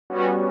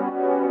Philly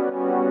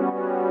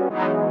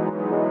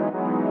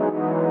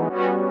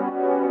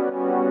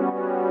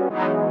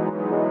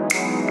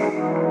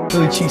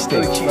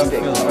cheesesteak.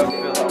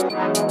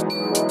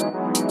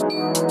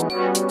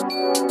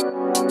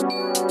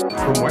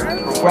 From where?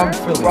 From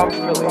Philly.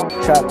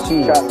 Chopped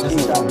cheese. This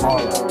is from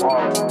Harlem.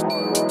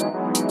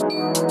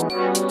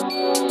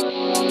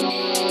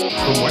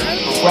 From where?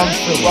 From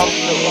Philly.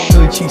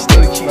 Philly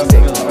cheesesteak.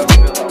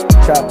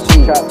 Chopped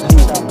cheese.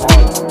 From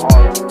Harlem.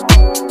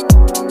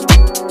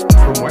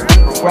 From where?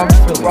 From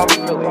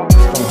Philly.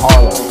 From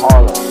Harlem.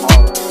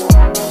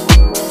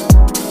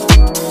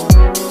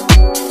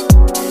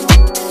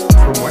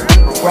 From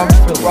where?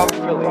 From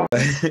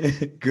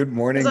Philly. Good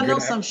morning. Because I know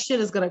some shit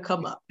is gonna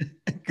come up.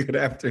 Good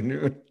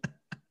afternoon.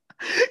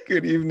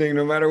 Good evening,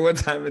 no matter what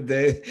time of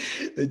day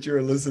that you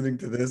are listening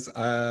to this.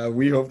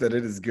 We hope that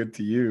it is good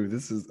to you.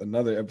 This is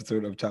another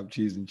episode of Chopped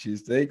Cheese and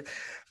Cheesesteak.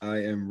 I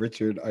am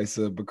Richard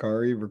Isa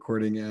Bakari,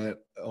 recording at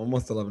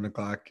almost 11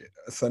 o'clock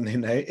Sunday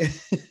night.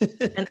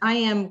 And I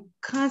am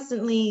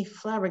constantly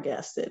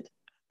flabbergasted.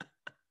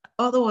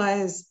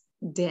 Otherwise,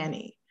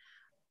 Danny.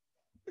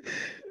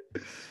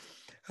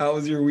 How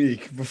was your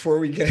week? Before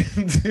we get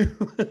into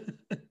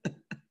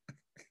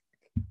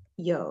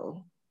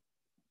Yo,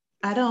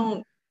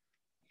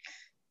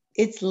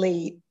 it's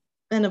late.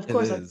 And of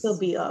course I'd still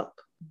be up,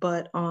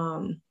 but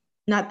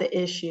not the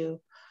issue.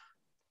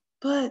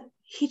 But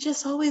he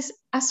just always,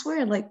 I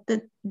swear, like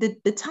the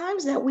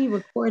times that we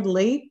record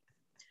late,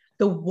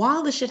 the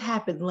wildest shit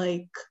happen,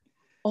 like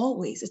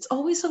always. It's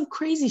always some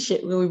crazy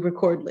shit when we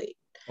record late.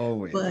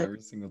 always,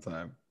 every single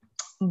time.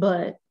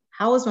 But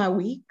how was my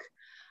week?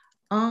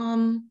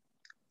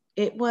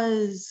 It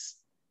was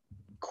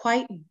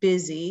quite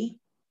busy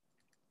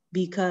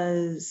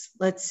because,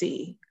 let's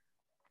see,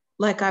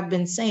 like I've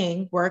been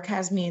saying, work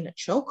has me in a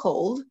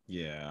chokehold.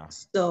 Yeah.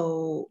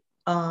 So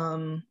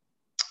I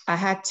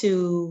had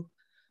to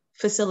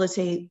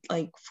facilitate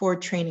like 4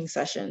 training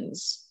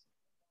sessions.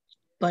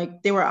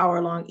 Like they were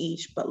hour long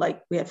each, but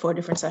like we had 4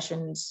 different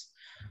sessions,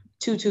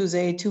 2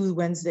 Tuesday, 2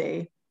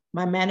 Wednesday.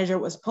 My manager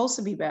was supposed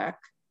to be back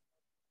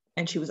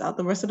and she was out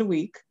the rest of the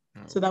week.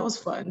 So that was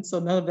fun. So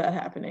none of that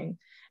happening.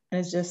 And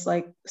it's just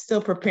like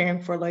still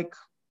preparing for like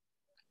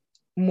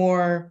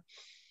more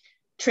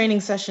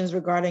training sessions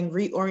regarding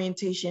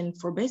reorientation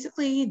for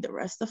basically the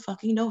rest of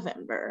fucking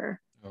November.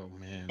 Oh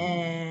man.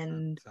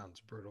 And that sounds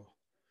brutal.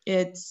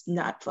 It's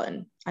not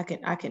fun. I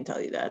can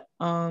tell you that.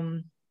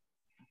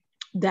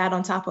 That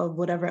on top of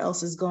whatever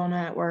else is going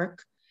on at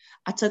work.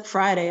 I took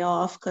Friday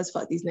off because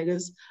fuck these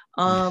niggas.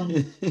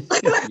 Yeah,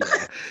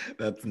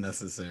 that's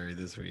necessary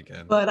this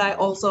weekend. But I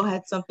also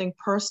had something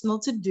personal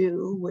to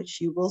do, which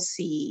you will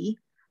see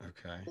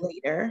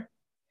later.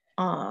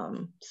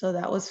 So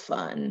that was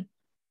fun.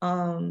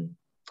 I'm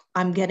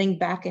getting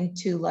back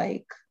into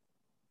like,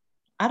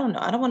 I don't know.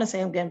 I don't want to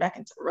say I'm getting back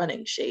into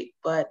running shape,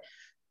 but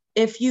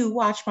if you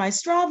watch my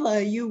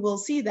Strava, you will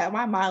see that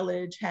my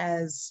mileage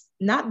has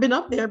not been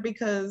up there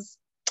because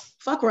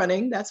fuck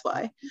running. That's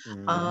why.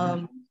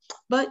 Mm-hmm.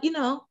 But you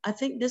know, I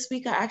think this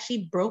week I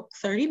actually broke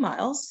 30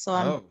 miles. So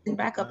I'm getting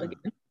back up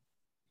again.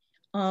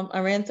 I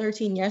ran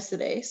 13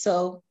 yesterday.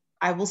 So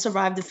I will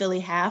survive the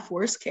Philly half,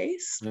 worst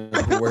case.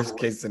 Worst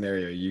case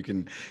scenario, you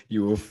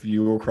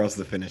will cross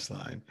the finish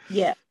line.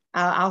 Yeah,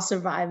 I'll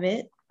survive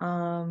it.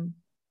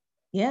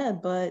 Yeah,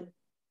 but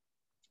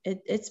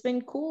it's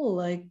been cool.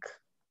 Like,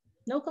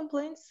 no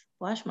complaints.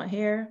 Wash my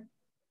hair.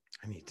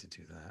 I need to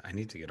do that. I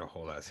need to get a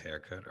whole ass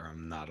haircut, or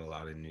I'm not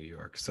allowed in New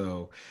York.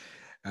 So,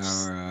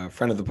 our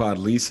friend of the pod,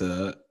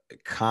 Lisa,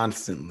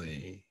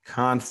 constantly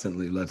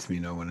lets me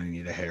know when I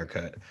need a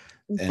haircut.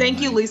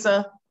 Thank you,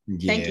 Lisa.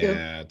 Yeah, Thank you.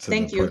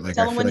 Thank you. Like,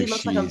 Tell him when he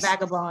looks like a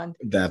vagabond.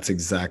 That's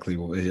exactly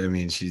what I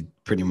mean. She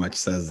pretty much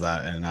says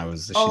that, and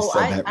she said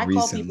that I recently.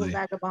 call people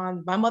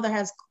vagabond. My mother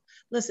has,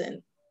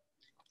 listen,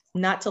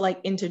 not to like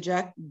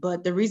interject,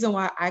 but the reason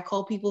why I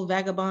call people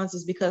vagabonds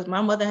is because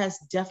my mother has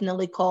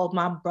definitely called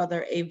my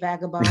brother a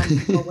vagabond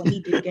when he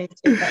did get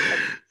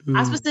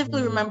I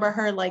specifically remember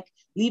her like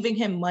leaving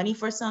him money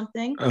for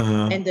something,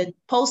 and the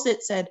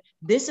post-it said,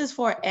 "This is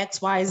for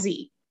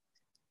XYZ."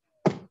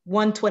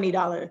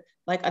 $120,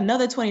 like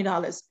another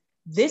 $20.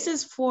 This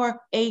is for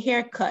a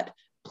haircut.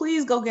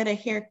 Please go get a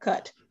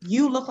haircut.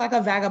 You look like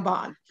a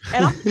vagabond.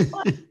 And I'm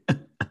like,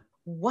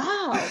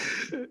 wow,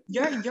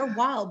 you're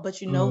wild, but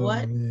you know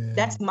what? Man.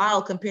 That's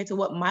mild compared to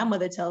what my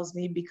mother tells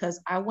me, because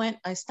I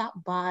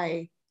stopped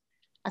by,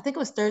 I think it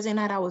was Thursday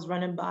night I was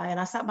running by, and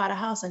I stopped by the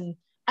house and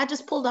I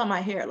just pulled out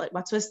my hair, like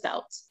my twist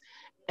outs.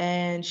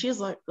 And she was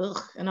like,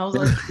 ugh. And I was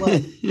like,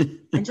 what?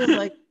 And just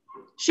like,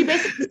 she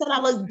basically said I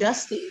look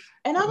dusty.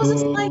 And I was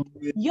just like,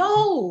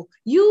 yo,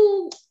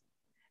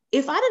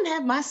 if I didn't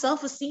have my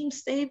self-esteem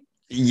stayed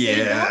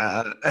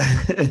yeah,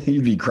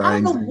 you'd be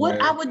crying. I don't know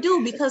what I would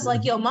do, because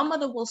like, yo, my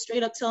mother will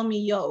straight up tell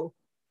me, yo,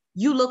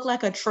 you look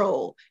like a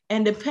troll.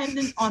 And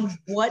depending on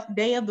what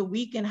day of the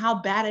week and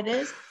how bad it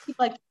is,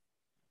 like,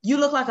 you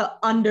look like a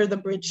under the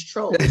bridge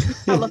troll.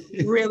 I look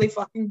really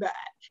fucking bad.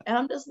 And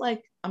I'm just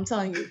like, I'm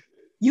telling you,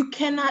 you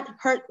cannot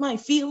hurt my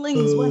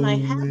feelings when I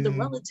have the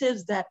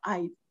relatives that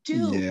I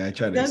Dude, Yeah, I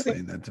try to doesn't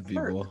explain that to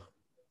work. people.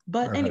 But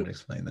Or how to anyway,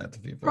 explain that to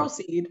people.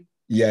 proceed.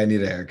 Yeah, I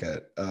need a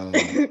haircut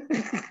you're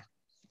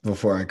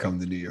before I come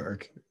to New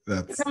York.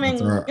 That's you're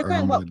where coming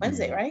I'm what, gonna be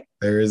Wednesday, going. right?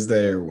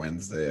 Thursday or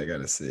Wednesday. I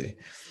gotta see.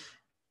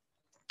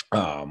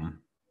 Gonna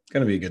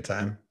be a good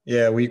time.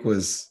 Yeah, week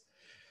was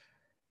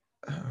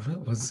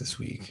what was this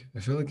week? I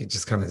feel like it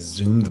just kind of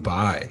zoomed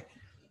by.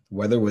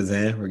 Weather was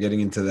in. We're getting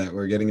into that.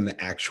 We're getting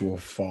into actual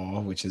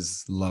fall, which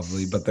is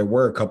lovely. But there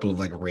were a couple of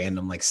like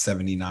random like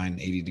 79,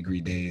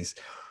 80-degree days,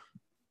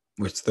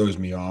 which throws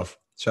me off.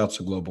 Shouts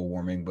to global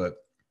warming, but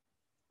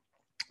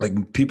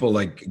like people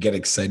like get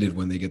excited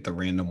when they get the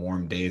random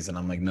warm days, and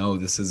I'm like, no,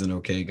 this isn't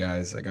okay,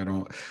 guys. Like I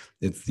don't.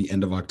 It's the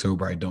end of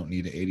October. I don't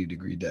need an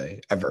 80-degree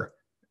day ever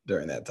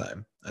during that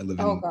time. I live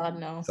Oh in God,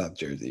 no. South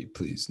Jersey.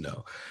 Please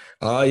no.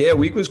 Yeah,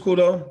 week was cool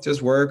though.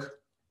 Just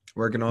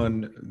working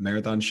on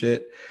marathon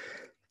shit.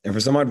 And for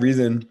some odd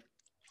reason,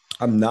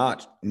 I'm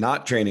not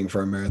training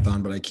for a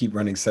marathon, but I keep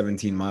running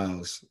 17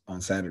 miles on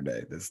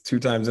Saturday. That's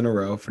 2 times in a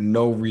row for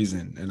no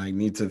reason. And I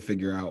need to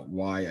figure out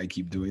why I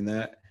keep doing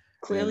that.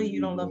 Clearly, And you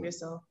don't love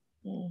yourself.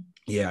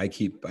 yeah, I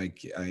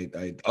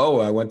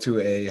went to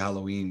a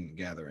Halloween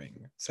gathering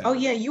Oh Saturday.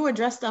 yeah, you were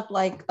dressed up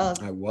like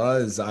I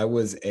was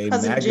a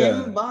cousin Jim,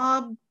 MAGA.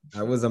 Bob.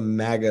 I was a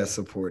MAGA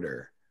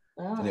supporter.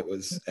 And it Oh.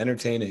 was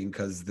entertaining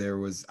because there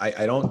was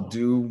I don't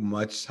do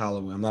much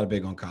Halloween. I'm not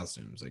big on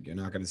costumes. Like you're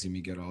not gonna see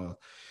me get all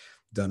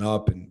done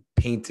up and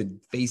painted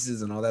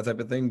faces and all that type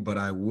of thing, but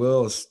I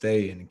will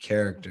stay in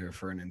character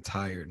for an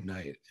entire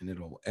night,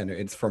 and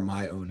it's for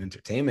my own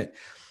entertainment.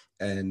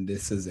 And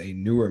this is a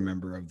newer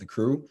member of the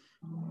crew,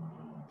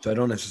 so I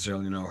don't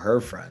necessarily know her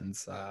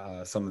friends.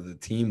 Some of the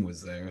team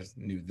was there,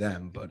 knew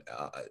them, but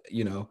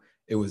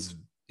it was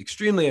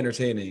extremely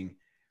entertaining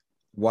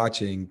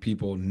watching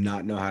people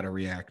not know how to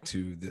react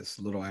to this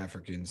little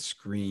African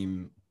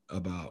scream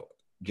about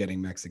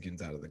getting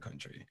Mexicans out of the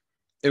country.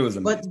 It was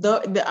amazing.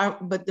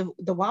 But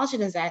the wild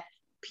shit is that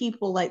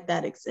people like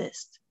that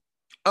exist.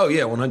 Oh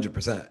yeah,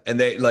 100%. And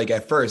they like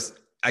at first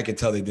I could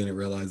tell they didn't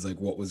realize like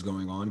what was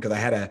going on because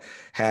I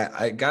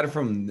got it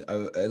from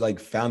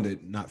found it.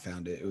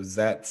 It was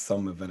at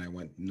some event I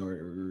went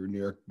New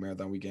York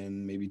Marathon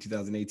Weekend, maybe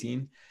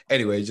 2018.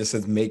 Anyway, it just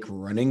says make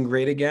running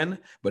great again,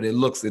 but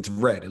it's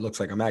red. It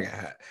looks like a MAGA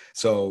hat.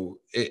 So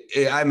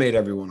I made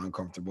everyone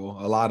uncomfortable.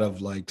 A lot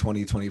of like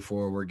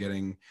 2024, we're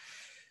taking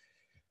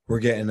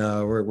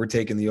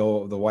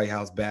the White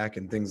House back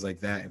and things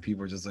like that, and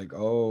people are just like,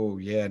 oh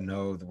yeah,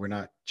 no, we're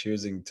not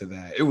cheering to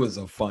that. It was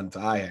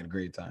I had a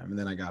great time, and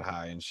then I got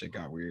high and shit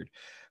got weird.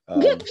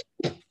 You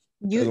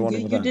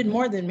did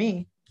more than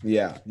me.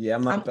 Yeah,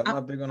 I'm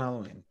not big on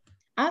Halloween.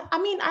 I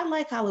mean, I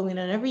like Halloween,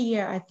 and every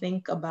year I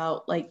think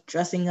about like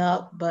dressing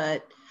up,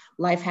 but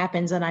life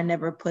happens and I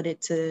never put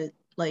it to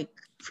like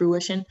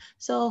fruition.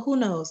 So who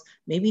knows?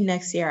 Maybe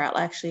next year I'll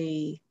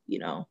actually,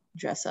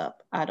 dress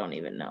up. I don't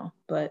even know.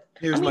 But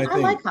Here's my I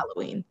thing. like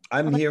Halloween.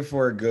 I'm here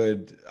for a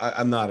good.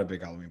 I'm not a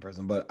big Halloween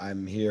person, but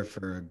I'm here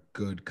for a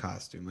good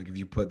costume. Like if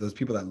you put those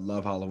people that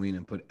love Halloween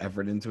and put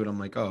effort into it, I'm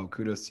like, oh,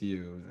 kudos to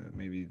you.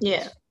 Maybe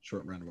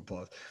short round of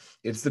applause.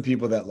 It's the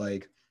people that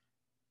like.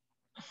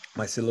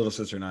 My little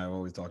sister and I have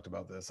always talked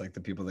about this. Like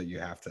the people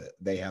that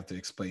they have to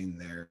explain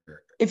their.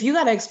 If you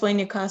gotta explain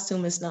your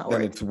costume, it's not worth it.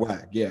 Then it's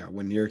whack. Yeah,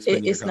 when you're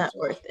explaining it's not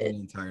worth it. The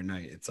entire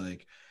night, it's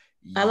like.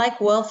 I like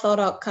well thought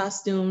out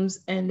costumes,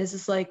 and this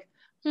is like,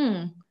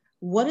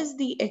 what is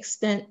the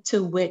extent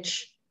to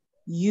which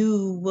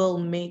you will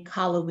make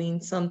Halloween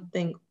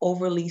something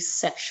overly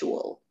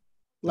sexual?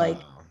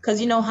 Like, because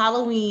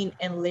Halloween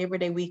and Labor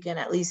Day weekend,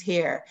 at least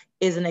here,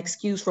 is an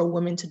excuse for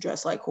women to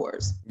dress like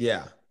whores.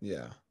 Yeah.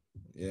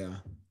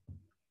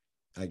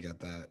 I get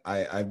that.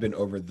 I've been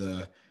over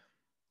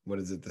what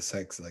is it? The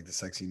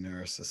sexy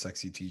nurse, the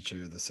sexy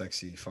teacher, the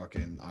sexy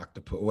fucking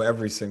octopus,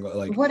 every single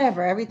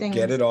everything.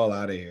 Get it all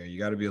out of here. You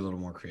got to be a little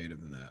more creative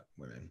than that,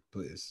 women.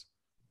 Please.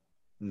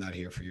 I'm not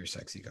here for your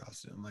sexy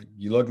costume. Like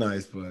you look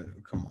nice, but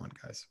come on,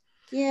 guys.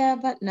 Yeah,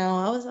 but no,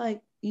 I was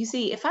like, you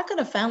see, if I could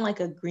have found like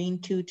a green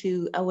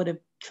tutu, I would have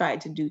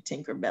tried to do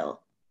Tinkerbell.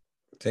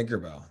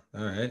 Tinkerbell,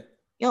 all right.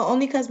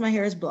 Only because my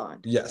hair is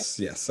blonde. Yes.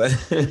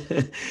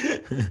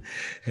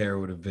 Hair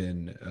would have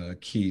been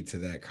key to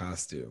that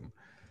costume.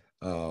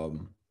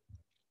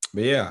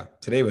 But yeah,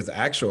 today was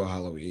actual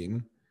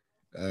Halloween,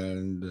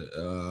 and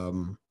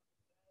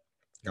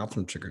got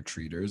some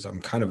trick-or-treaters. I'm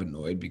kind of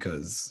annoyed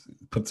because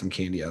put some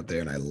candy out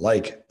there, and I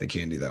like the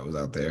candy that was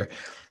out there.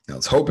 I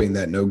was hoping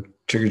that no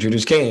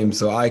trick-or-treaters came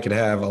so I could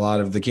have a lot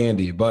of the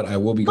candy, but I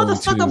will be going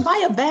to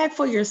buy a bag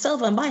for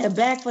yourself and buy a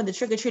bag for the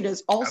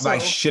trick-or-treaters also. I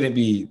shouldn't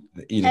be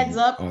eating heads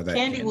up, all that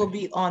candy will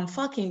be on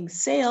fucking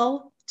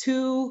sale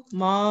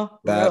tomorrow.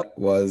 That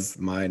was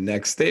my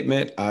next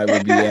statement. I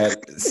will be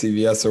at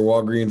CVS or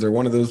Walgreens or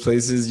one of those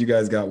places. You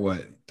guys got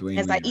what? Dwayne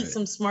As I eat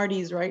some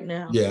Smarties right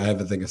now. Yeah, I have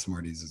a thing of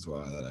Smarties as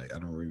well that I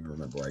don't even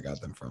remember where I got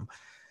them from.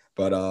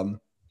 But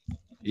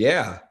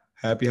yeah,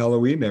 happy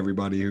Halloween to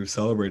everybody who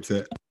celebrates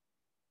it.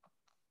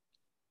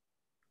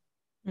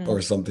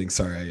 Or something.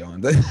 Sorry, I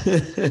yawned. No,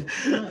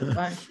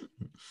 fine.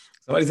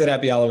 Somebody said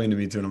happy Halloween to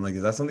me too, and I'm like,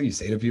 is that something you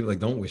say to people? Like,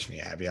 don't wish me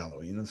a happy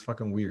Halloween. That's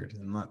fucking weird.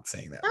 I'm not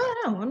saying that. I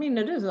don't know. I mean,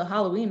 it is a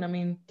Halloween. I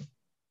mean,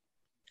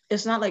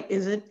 it's not like,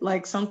 is it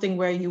like something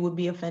where you would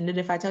be offended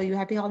if I tell you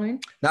happy Halloween?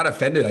 Not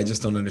offended. I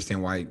just don't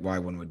understand why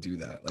one would do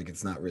that. Like,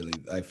 it's not really.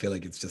 I feel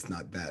like it's just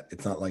not that.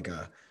 It's not like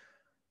a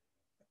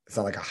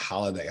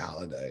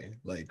holiday.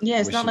 Like, Yeah,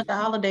 it's not wishing- like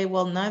a holiday.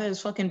 Well, neither is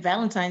fucking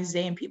Valentine's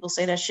Day, and people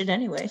say that shit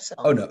anyway. So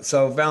Oh no.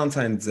 So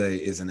Valentine's Day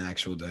is an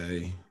actual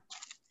day.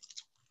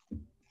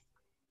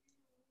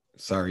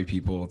 Sorry,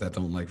 people that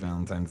don't like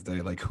Valentine's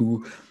Day. Like,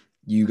 who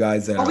you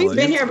guys that oh, are we've like,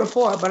 been here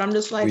before, but I'm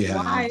just like, we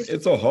have. why?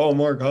 It's a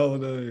Hallmark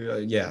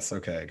holiday. Yes.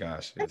 Okay.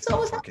 Gosh. It's It's a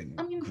always- fucking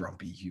I mean,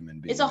 grumpy human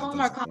being. it's a that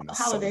Hallmark doesn't wanna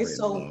holiday, celebrate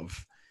so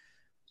love.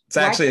 It's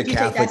why actually a can't you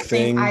take Catholic that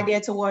same thing.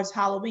 idea towards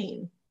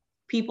Halloween.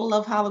 People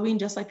love Halloween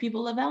just like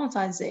people love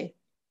Valentine's Day.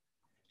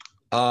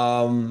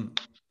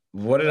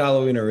 What did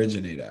Halloween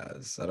originate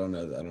as? I don't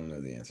know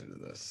the answer to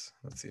this.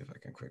 Let's see if I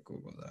can quick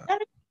Google that.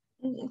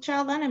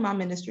 Child, that in my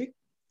ministry.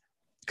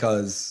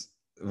 Because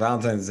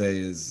Valentine's Day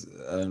is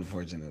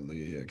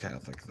unfortunately a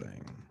Catholic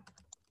thing.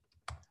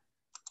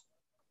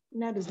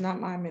 That is not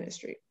my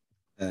ministry.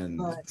 And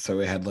But- so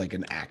it had like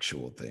an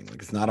actual thing.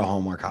 Like, it's not a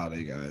Hallmark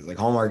holiday, guys. Like,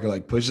 Hallmark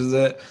like pushes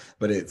it,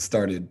 but it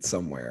started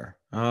somewhere.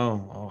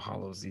 Oh, All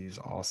Hallows Eve,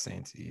 All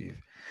Saints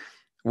Eve.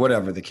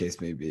 Whatever the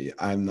case may be.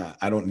 I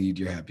don't need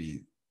your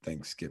happy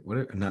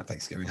Thanksgiving. Not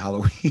Thanksgiving,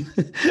 Halloween.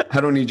 I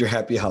don't need your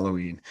happy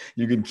Halloween.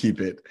 You can keep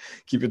it.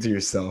 Keep it to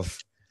yourself.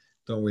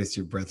 Don't waste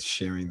your breath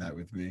sharing that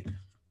with me.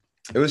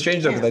 It was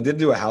strange though, because Yeah. I did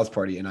do a house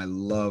party, and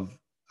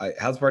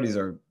house parties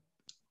are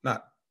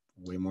not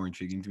way more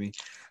intriguing to me.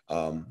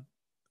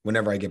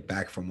 Whenever I get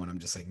back from one, I'm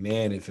just like,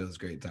 man, it feels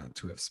great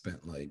to have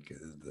spent like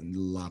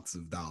lots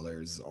of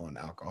dollars on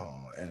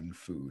alcohol and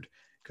food,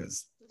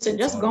 because So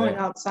just going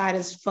outside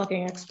is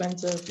fucking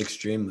expensive.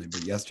 extremely.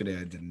 But yesterday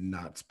I did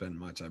not spend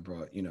much. I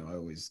brought, you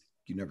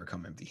never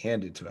come empty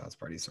handed to a house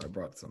party, so I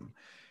brought some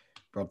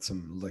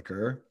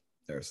liquor.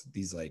 There's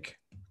these like,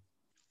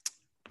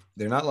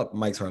 they're not like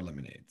Mike's Hard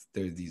Lemonades.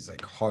 They're these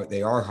like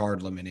they are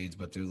hard lemonades,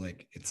 but they're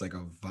like, it's like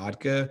a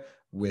vodka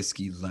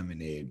whiskey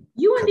lemonade.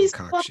 You and these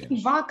concoction.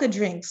 fucking vodka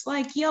drinks,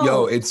 like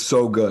Yo, it's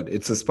so good.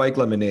 It's a spike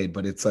lemonade,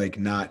 but it's like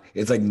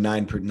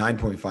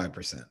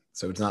 9.5%.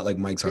 So it's not like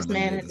Mike's this Hard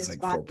man Lemonade. It's is like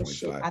vodka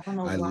shit. 4.5. I don't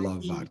know I why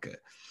love he- vodka.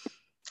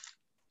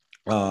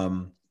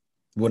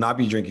 Will not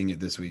be drinking it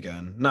this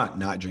weekend. Not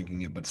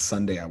drinking it, but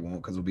Sunday I won't,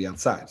 because we'll be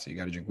outside. So you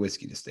got to drink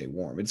whiskey to stay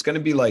warm. It's going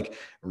to be like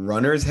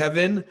runner's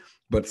heaven,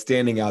 but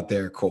standing out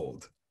there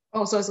cold.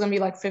 Oh, so it's gonna be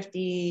like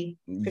 50,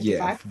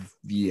 55?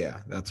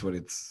 Yeah, that's what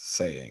it's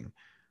saying.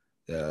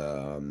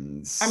 I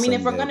mean,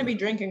 if we're gonna Sunday- be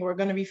drinking, we're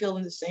gonna be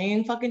feeling the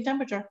same fucking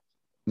temperature.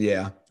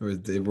 yeah, we're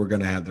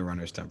gonna have the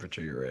runner's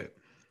temperature. You're right.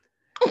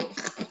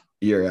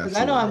 You're Because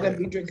absolutely I know I'm right. gonna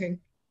be drinking.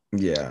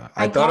 Yeah,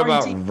 I I thought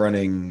about guarantee-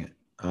 running.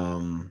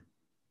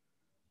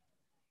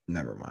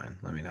 Never mind.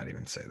 Let me not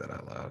even say that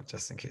out loud,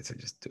 just in case I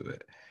just do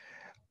it.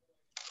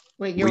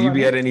 Wait, you're Will you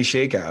be at running? any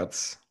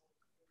shakeouts?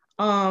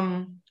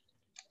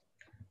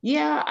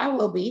 Yeah, I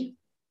will be.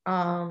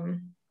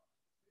 I'm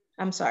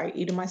sorry,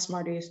 eating my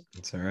Smarties.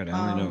 It's all right.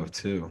 I only know Um, of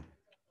two.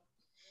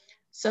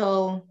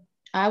 So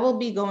I will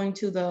be going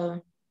to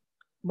the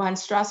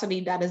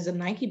monstrosity that is the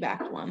Nike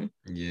backed one.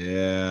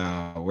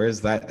 Yeah,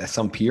 where's that? That's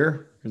some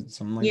pier, or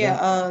something like Yeah,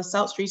 that.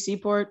 South Street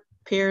Seaport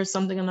Pier,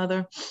 something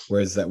another.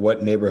 Where's that?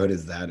 What neighborhood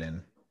is that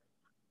in?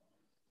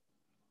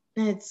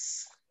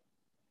 It's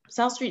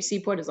South Street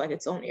Seaport is like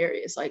its own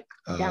area. It's like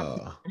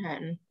downtown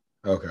Manhattan.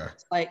 Okay,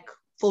 It's like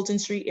Fulton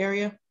Street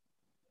area.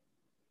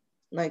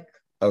 Like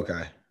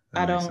okay,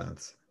 I that makes don't-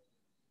 sense.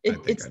 I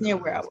think it's I near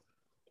know where that.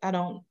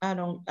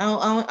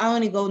 I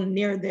only go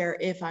near there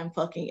if I'm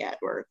fucking at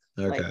work.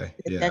 Like, Okay,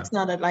 yeah. that's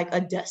not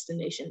a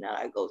destination that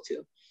I go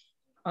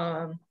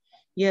to.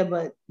 Yeah,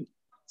 but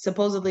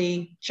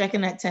supposedly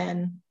checking at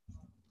 10,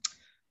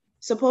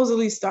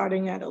 supposedly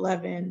starting at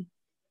 11,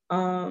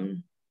 a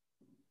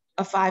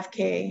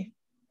 5K.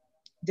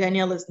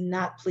 Danielle is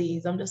not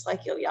pleased. I'm just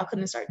like, yo, y'all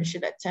couldn't start this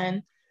shit at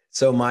 10.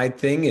 So my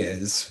thing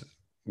is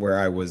where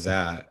I was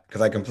at,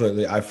 because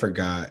I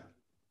forgot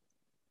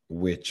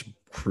which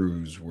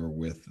crews were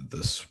with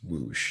the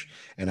swoosh,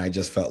 and I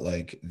just felt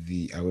like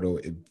the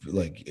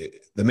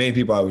main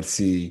people I would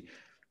see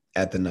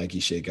at the Nike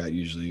shakeout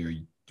usually are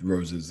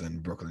Roses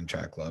and Brooklyn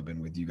Track Club,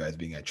 and with you guys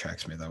being at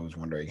Tracksmith, I was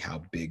wondering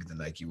how big the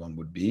Nike one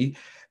would be,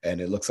 and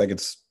it looks like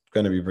it's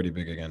going to be pretty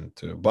big again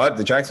too. But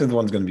the Tracksmith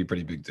one's going to be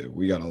pretty big too.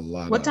 We got a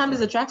lot. What time is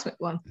the Tracksmith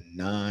one?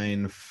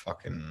 9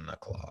 fucking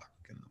o'clock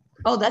in the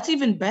morning. Oh, that's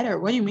even better.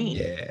 What do you mean?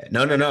 Yeah.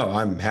 No.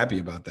 I'm happy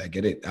about that.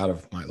 Get it out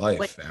of my life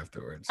Wait.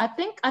 afterwards. I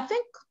think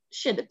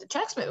shit, if the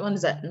Tracksmith one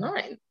is at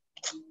 9.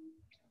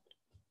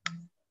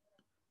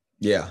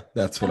 Yeah,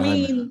 that's I what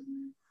mean,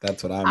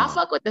 that's what I'm I'll on.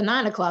 fuck with the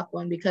 9 o'clock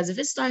one, because if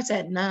it starts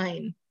at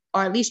 9,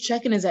 or at least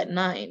check-in is at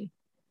 9,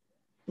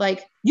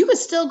 like you could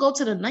still go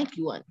to the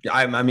Nike one. Yeah,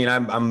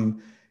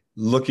 I'm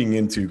looking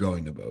into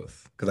going to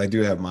both, because I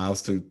do have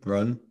miles to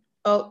run.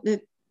 Oh,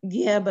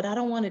 yeah, but I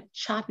don't want it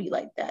choppy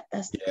like that.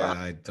 That's the Yeah,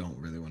 problem. I don't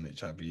really want it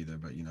choppy either,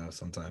 but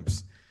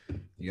sometimes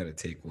You got to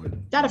take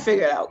what. Gotta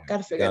figure it out.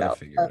 Gotta figure it out.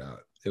 Figure it out.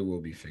 It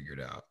will be figured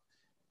out.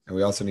 And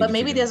we also need. But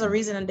maybe there's a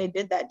reason that they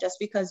did that, just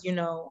because,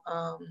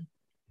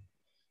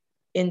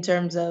 in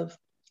terms of,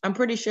 I'm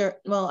pretty sure.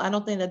 Well, I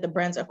don't think that the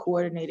brands are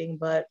coordinating,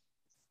 but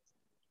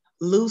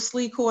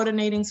loosely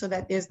coordinating so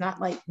that there's not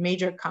like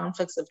major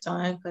conflicts of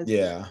time.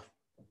 Yeah.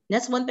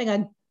 That's one thing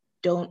I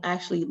don't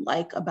actually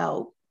like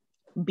about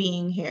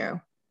being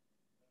here.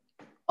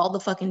 All the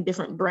fucking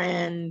different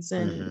brands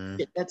and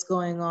shit that's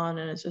going on,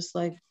 and it's just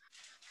like,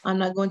 I'm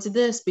not going to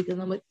this because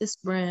I'm with this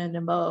brand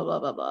and blah blah blah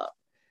blah blah.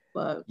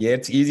 But yeah,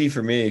 it's easy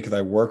for me because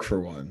I work for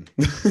one.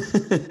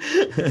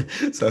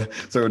 so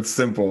it's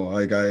simple.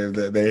 Like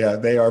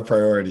they are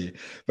priority,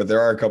 but there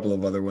are a couple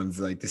of other ones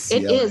like the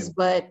CL. It is,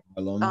 but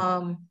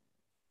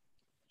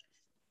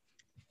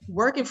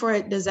working for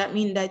it, does that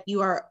mean that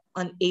you are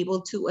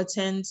unable to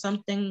attend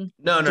something?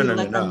 No, a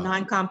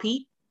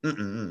non-compete?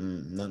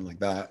 Nothing like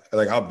that.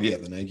 Like, I'll be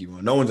at the Nike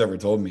one. No one's ever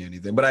told me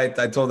anything, but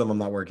I told them I'm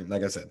not working.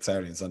 Like I said,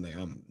 Saturday and Sunday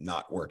I'm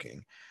not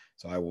working,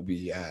 so I will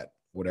be at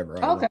whatever.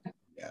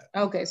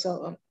 Okay,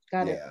 so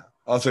got it. Yeah.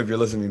 Also, if you're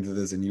listening to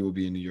this and you will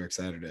be in New York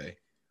Saturday,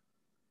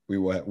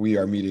 we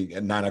are meeting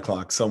at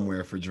 9:00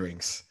 somewhere for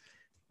drinks.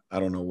 I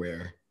don't know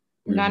where.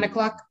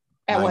 9:00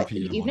 at what,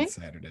 PM evening? On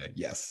Saturday.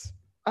 Yes.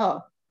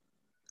 Oh.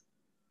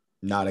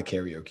 Not a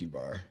karaoke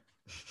bar.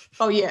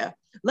 Oh yeah.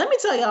 Let me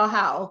tell y'all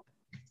how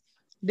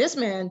this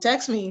man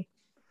texted me.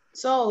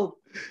 So,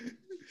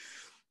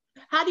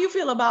 how do you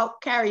feel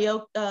about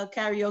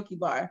karaoke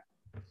bar?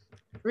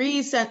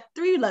 Sent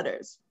 3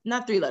 letters,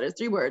 not 3 letters,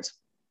 3 words.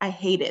 I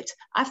hate it.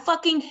 I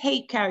fucking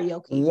hate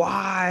karaoke.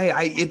 Why?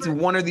 It's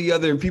one or the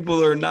other.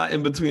 People are not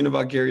in between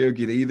about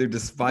karaoke. They either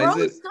despise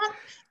it.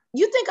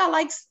 You think I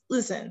like?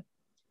 Listen,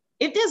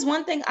 if there's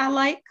one thing I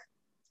like,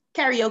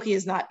 karaoke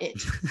is not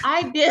it.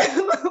 I did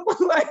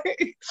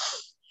like.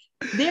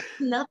 There's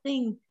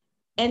nothing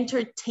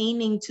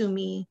entertaining to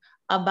me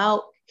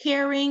about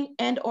hearing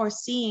and or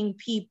seeing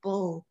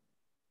people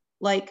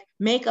like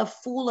make a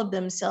fool of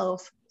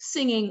themselves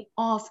singing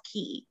off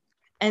key.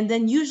 And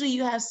then usually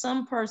you have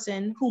some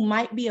person who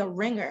might be a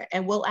ringer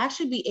and will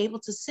actually be able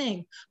to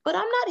sing. But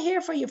I'm not here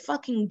for your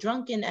fucking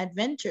drunken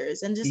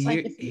adventures. And just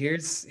like,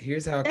 here's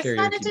how that's karaoke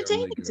not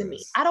entertaining really to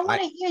me. I don't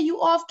want to hear you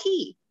off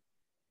key.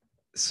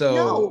 So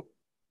no.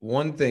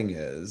 One thing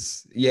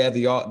is, yeah,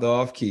 the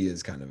off key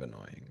is kind of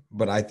annoying,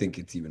 but I think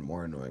it's even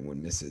more annoying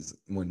when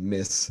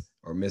Miss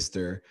or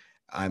Mr.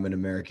 I'm an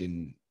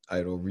American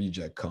Idol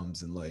reject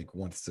comes and like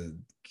wants to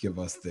give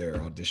us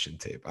their audition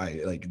tape.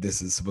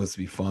 This is supposed to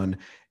be fun.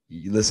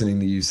 Listening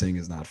to you sing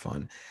is not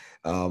fun.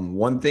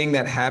 One thing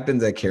that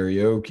happens at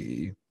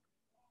karaoke,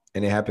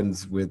 and it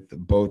happens with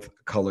both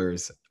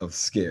colors of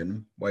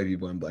skin, white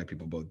people and black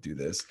people both do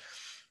this.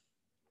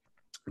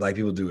 Black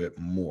people do it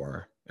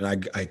more, and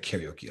I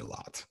karaoke a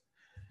lot.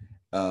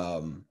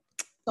 So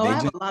I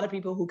have a lot of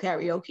people who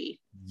karaoke.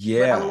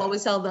 Yeah. But I will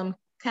always tell them,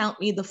 count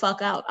me the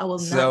fuck out. I will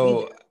not.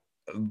 So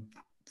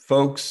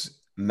folks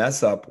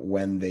mess up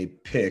when they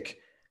pick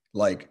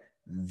like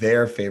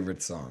their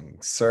favorite song.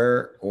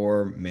 Sir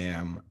or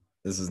ma'am,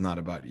 this is not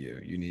about you.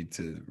 You need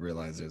to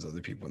realize there's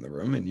other people in the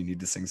room and you need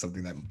to sing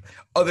something that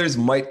others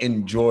might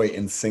enjoy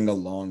and sing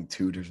along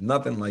to. There's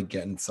nothing like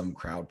getting some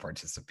crowd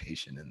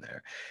participation in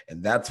there.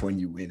 And that's when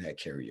you win at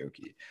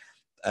karaoke.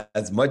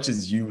 As much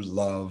as you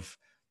love,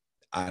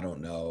 I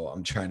don't know,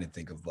 I'm trying to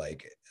think of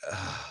like,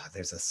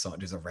 there's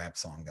a rap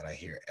song that I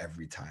hear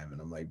every time.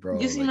 And I'm like, bro.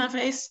 You see my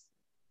face?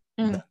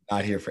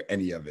 Not here for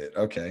any of it.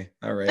 Okay.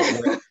 All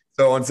right.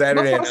 So on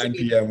Saturday at 9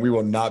 p.m., we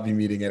will not be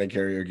meeting at a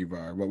karaoke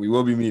bar, but we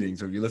will be meeting.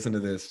 So if you listen to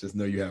this, just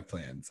know you have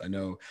plans. I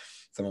know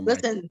some of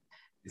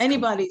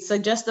anybody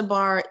suggest a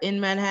bar in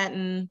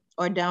Manhattan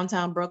or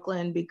downtown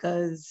Brooklyn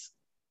because,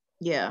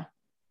 yeah.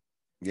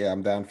 Yeah,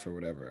 I'm down for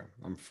whatever.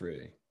 I'm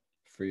free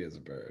as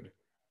a bird.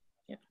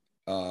 Yeah.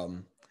 All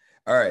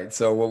right.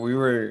 So what we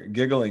were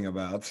giggling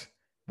about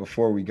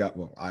before we got,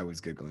 well, I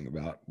was giggling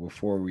about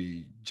before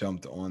we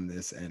jumped on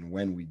this and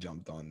when we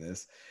jumped on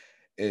this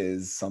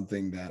is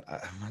something that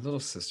my little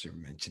sister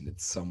mentioned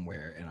it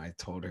somewhere, and I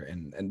told her,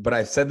 but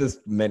I've said this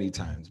many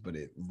times, but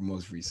it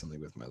most recently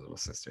with my little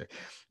sister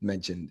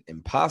mentioned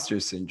imposter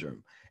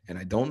syndrome, and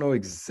I don't know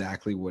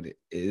exactly what it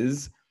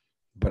is,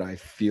 but I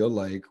feel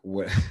like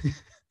what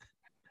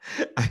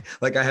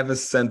I have a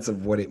sense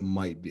of what it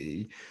might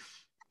be,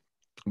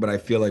 but I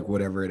feel like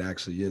whatever it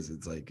actually is,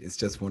 it's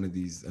just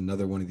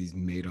another one of these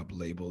made up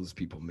labels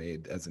people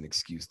made as an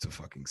excuse to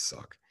fucking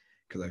suck.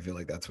 Because I feel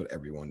like that's what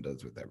everyone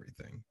does with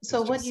everything.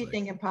 So what do you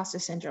think imposter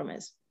syndrome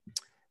is?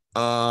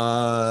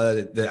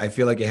 I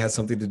feel like it has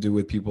something to do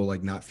with people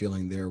like not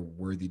feeling they're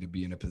worthy to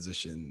be in a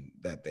position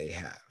that they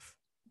have,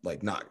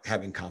 like not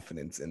having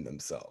confidence in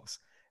themselves,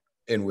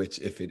 in which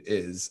if it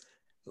is,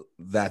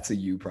 that's a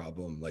you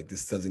problem. Like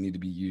this doesn't need to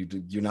be you.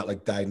 You're not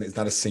like diagnosed. It's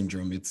not a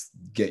syndrome. It's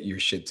get your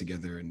shit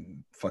together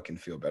and fucking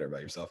feel better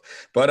about yourself.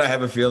 But I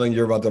have a feeling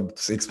you're about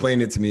to explain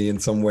it to me in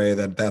some way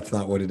that's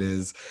not what it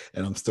is.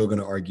 And I'm still going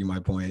to argue my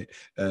point.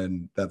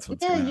 And that's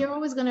what's you're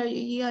always going to,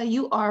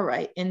 you are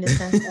right in the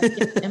sense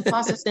that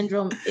imposter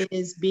syndrome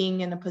is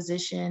being in a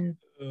position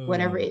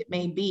whatever it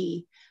may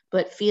be,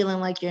 but feeling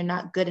like you're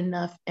not good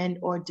enough and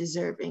or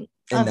deserving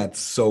And of it, that's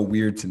so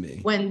weird to me.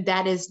 when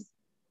that is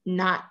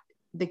not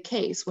the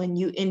case, when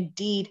you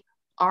indeed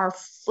are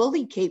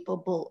fully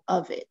capable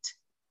of it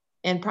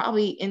and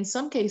probably in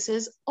some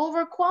cases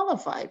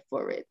overqualified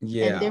for it.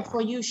 Yeah. And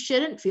therefore you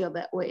shouldn't feel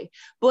that way.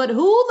 But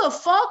who the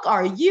fuck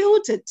are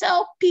you to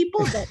tell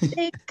people that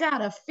they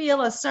gotta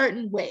feel a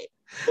certain way?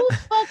 Who the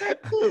fuck are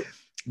you?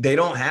 They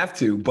don't have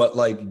to, but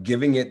like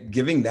giving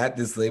that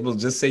this label,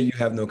 just say you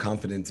have no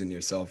confidence in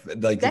yourself.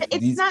 Like That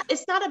if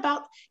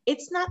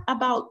it's not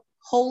about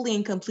wholly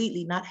and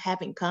completely not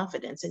having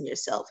confidence in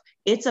yourself.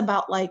 It's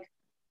about like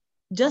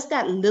just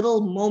that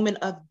little moment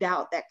of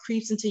doubt that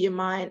creeps into your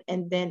mind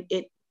and then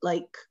it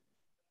like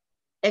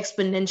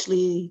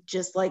exponentially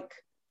just like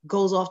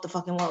goes off the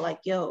fucking wall,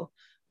 like, yo,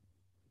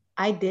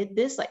 I did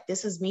this, like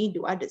this is me,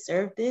 do I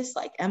deserve this,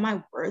 like am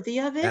I worthy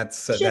of it?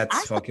 that's I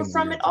fucking suffer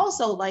from weird. it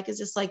also, like it's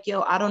just like,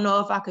 yo, I don't know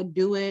if I could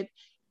do it.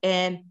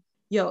 And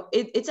yo,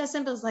 it's as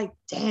simple as like,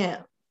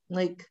 damn,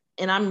 like,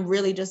 and I'm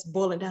really just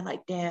boiling down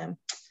like, damn,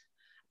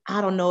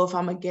 I don't know if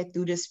I'm gonna get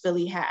through this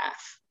Philly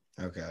half.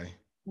 Okay.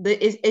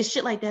 It's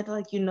shit like that,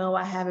 like,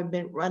 I haven't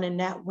been running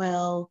that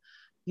well,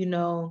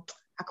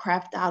 I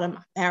crapped out in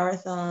my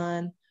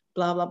marathon,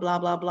 blah blah blah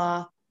blah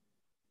blah.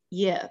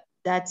 Yeah,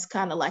 that's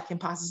kind of like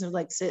imposter syndrome.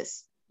 Like,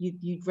 sis,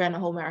 you ran a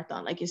whole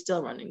marathon, like you're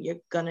still running, you're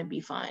gonna be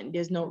fine,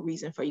 there's no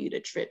reason for you to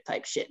trip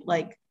type shit.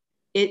 Like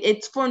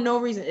it's for no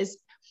reason.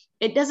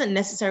 It doesn't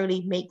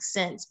necessarily make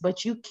sense,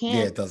 but you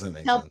can't it doesn't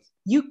make sense.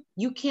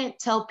 You can't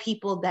tell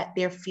people that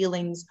their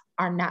feelings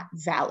are not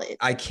valid.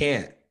 I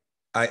can't.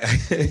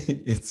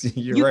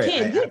 You're you right.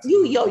 can't.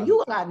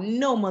 You got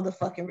no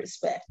motherfucking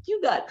respect.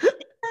 You got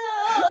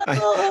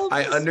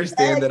I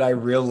understand that I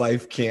real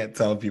life can't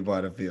tell people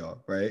how to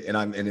feel, right?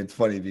 And it's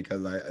funny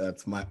because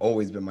that's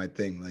always been my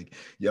thing. Like,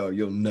 yo,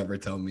 you'll never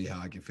tell me how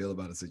I can feel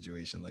about a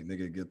situation. Like,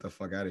 nigga, get the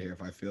fuck out of here.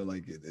 If I feel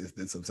like it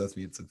upsets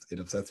me, it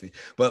upsets me.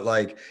 But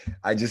like,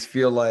 I just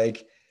feel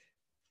like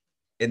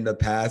in the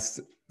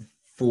past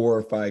 4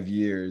 or 5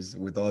 years,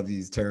 with all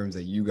these terms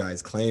that you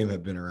guys claim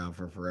have been around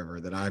for forever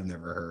that I've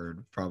never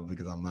heard, probably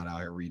because I'm not out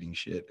here reading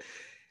shit,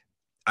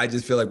 I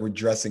just feel like we're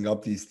dressing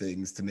up these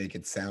things to make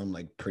it sound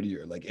like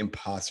prettier. Like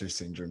imposter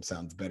syndrome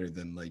sounds better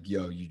than like,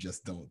 yo, you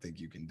just don't think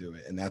you can do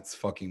it. And that's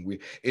fucking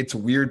weird. It's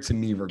weird to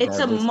me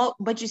regardless.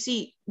 But you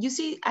see,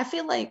 I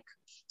feel like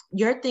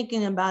you're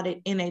thinking about it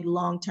in a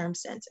long-term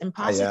sense.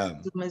 Imposter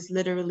syndrome is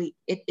literally,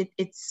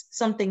 it's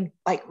something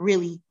like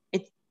really,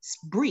 it's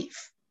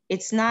brief.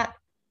 It's not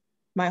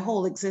my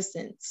whole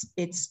existence.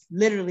 It's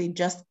literally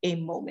just a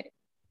moment.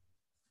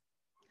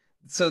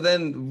 So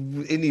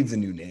then it needs a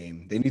new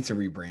name. They need to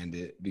rebrand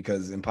it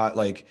because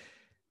imposter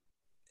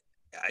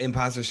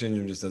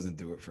syndrome just doesn't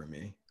do it for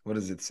me. What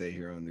does it say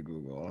here on the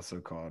Google? Also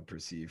called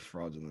perceived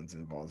fraudulence,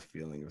 involves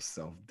feeling of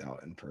self-doubt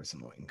and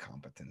personal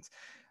incompetence.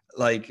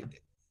 Like,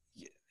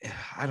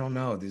 I don't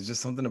know. There's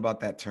just something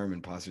about that term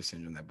imposter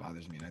syndrome that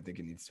bothers me, and I think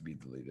it needs to be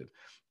deleted.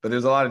 But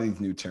there's a lot of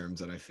these new terms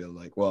that I feel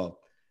like, well,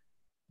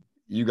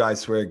 you guys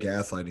swear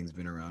gaslighting's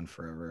been around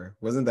forever.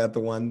 Wasn't that the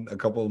one a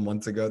couple of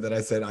months ago that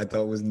I said I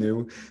thought was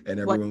new?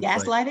 And everyone was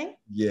gaslighting? like,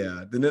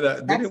 yeah.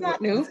 That's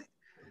not new.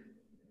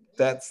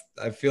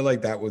 I feel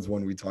like that was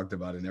one we talked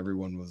about, and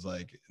everyone was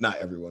like, not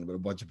everyone, but a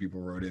bunch of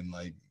people wrote in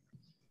like,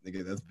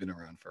 nigga, that's been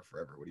around for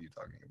forever. What are you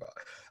talking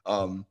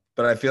about?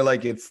 But I feel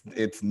like it's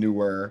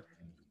newer,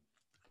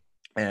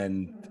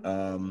 and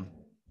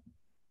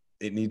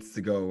it needs to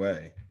go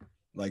away.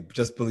 Like,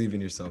 just believe in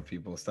yourself,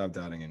 people. Stop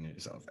doubting in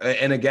yourself.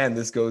 And again,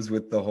 this goes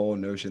with the whole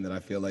notion that I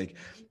feel like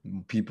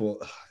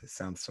people, it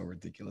sounds so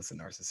ridiculous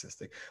and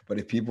narcissistic, but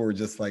if people were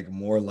just like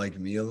more like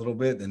me a little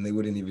bit, then they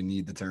wouldn't even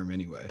need the term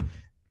anyway.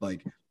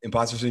 Like,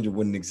 imposter syndrome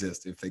wouldn't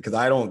exist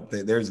because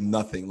there's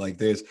nothing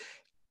like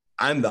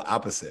I'm the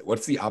opposite.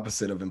 What's the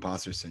opposite of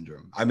imposter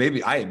syndrome? I'm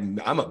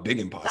a big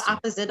imposter. The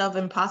opposite of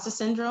imposter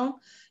syndrome.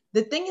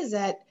 The thing is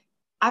that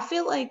I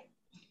feel like,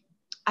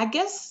 I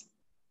guess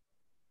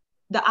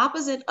the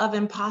opposite of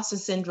imposter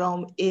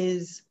syndrome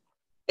is,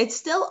 it's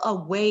still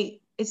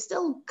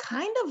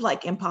kind of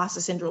like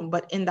imposter syndrome,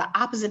 but in the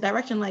opposite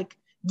direction. Like,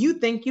 you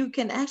think you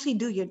can actually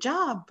do your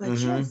job, but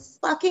you're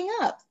fucking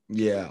up.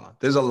 Yeah.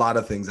 There's a lot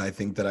of things I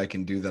think that I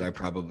can do that I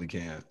probably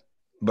can't.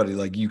 But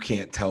like, you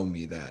can't tell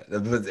me that.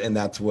 And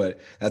that's why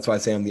I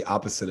say I'm the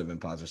opposite of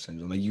imposter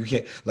syndrome. Like, you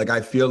can't, like,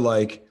 I feel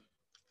like,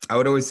 I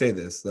would always say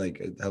this, like,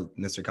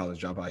 Mr.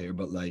 College Dropout here,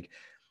 but like,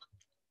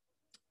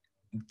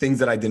 things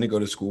that I didn't go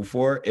to school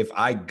for, if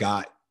I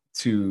got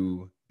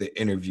to the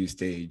interview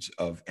stage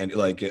of, and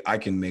like, I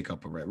can make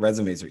up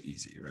resumes are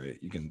easy, right?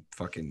 You can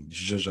fucking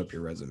zhuzh up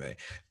your resume.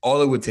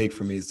 All it would take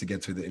for me is to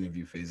get to the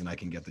interview phase and I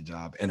can get the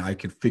job, and I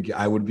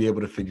would be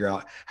able to figure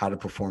out how to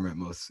perform at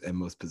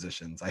most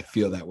positions. I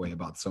feel that way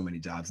about so many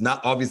jobs.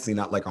 Not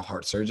like a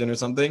heart surgeon or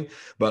something,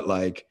 but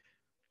like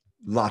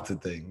lots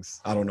of things.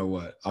 I don't know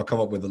what. I'll come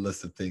up with a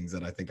list of things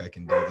that I think I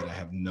can do that I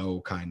have no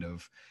kind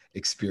of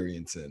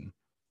experience in.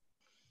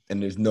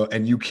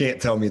 And you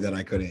can't tell me that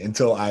I couldn't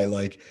until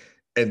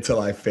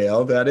I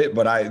failed at it.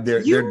 But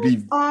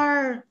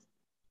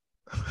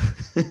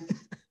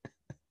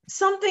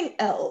Something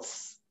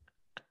else.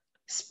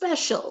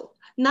 Special.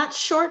 Not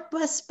short,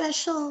 but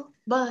special.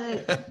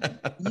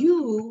 But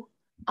you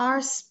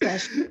are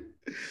special.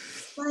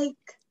 Like,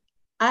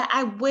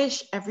 I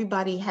wish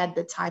everybody had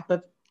the type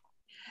of.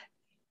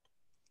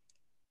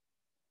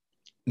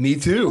 Me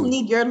People too.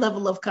 need your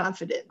level of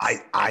confidence.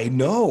 I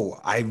know.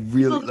 I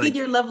really People need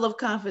your level of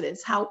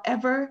confidence.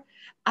 However,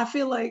 I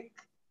feel like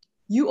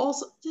you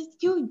also,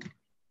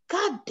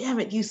 God damn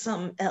it, you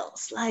something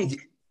else.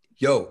 Like,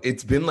 yo,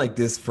 it's been like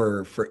this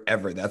for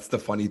forever. That's the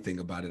funny thing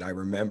about it. I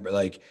remember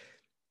like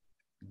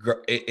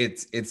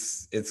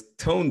it's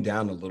toned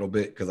down a little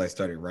bit because I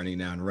started running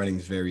now, and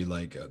running's very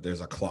like there's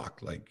a clock.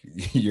 Like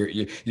you're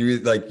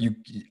like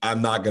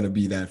I'm not gonna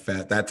be that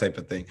fat, that type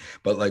of thing.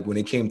 But like when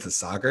it came to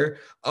soccer,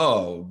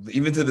 oh,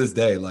 even to this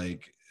day,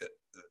 like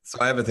so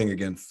I have a thing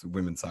against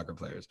women's soccer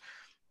players.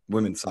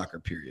 Women's soccer,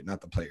 period,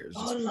 not the players.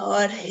 oh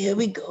Lord, here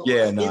we go.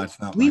 Yeah, no, it's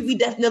not. We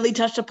definitely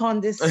touched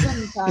upon this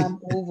sometime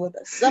over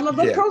the summer,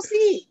 but Yeah.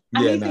 proceed.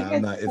 Yeah, no,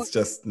 I'm not. It's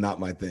just not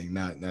my thing.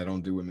 I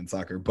don't do women's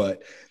soccer,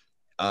 but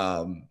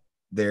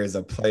there's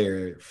a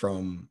player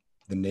from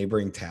the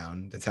neighboring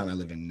town, the town I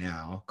live in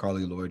now,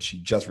 Carly Lloyd. She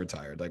just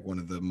retired, like one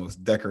of the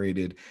most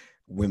decorated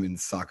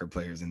women's soccer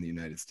players in the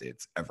United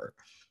States ever.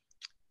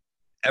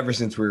 Ever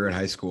since we were in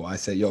high school, I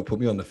said, yo, put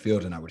me on the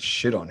field and I would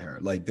shit on her.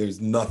 Like there's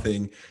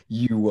nothing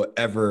you will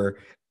ever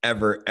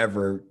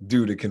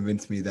do to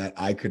convince me that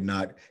I could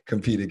not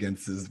compete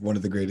against this one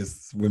of the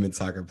greatest women's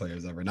soccer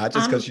players ever. Not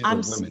just because she's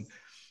a woman.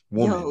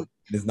 Yo,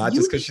 it's not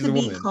just because she's a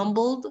woman. Be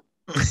humbled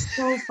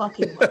so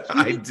fucking much.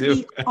 You I do.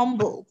 Be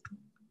humbled.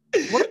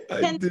 What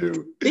I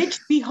do. Bitch,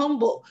 be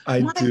humble.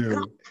 I do.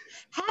 God.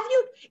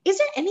 Is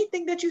there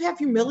anything that you have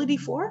humility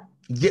for?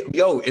 Yeah,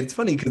 yo, it's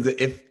funny because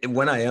if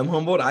when I am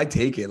humbled, I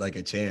take it like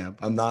a champ.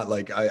 I'm not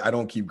like I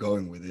don't keep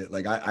going with it.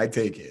 Like I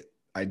take it.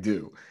 I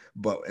do.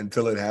 But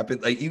until it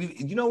happens, like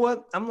you know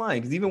what? I'm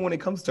lying because even when it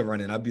comes to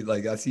running, I'd be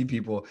like, I see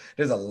people.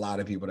 There's a lot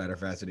of people that are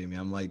faster than me.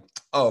 I'm like,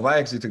 oh, if I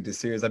actually took this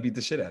serious, I beat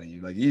the shit out of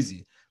you. Like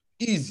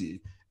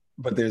easy.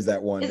 But there's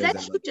that one. Is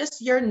that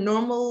just your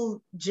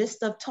normal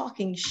gist of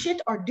talking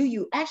shit, or do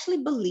you actually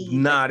believe?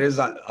 Nah, there's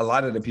a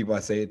lot of the people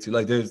I say it to.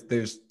 Like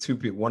there's two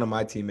people. One of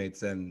my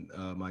teammates and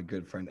my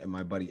good friend and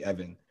my buddy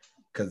Evan,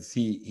 because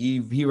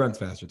he runs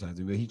faster times,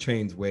 but he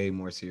trains way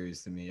more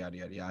serious than me. Yada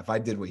yada yada. If I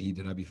did what he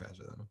did, I'd be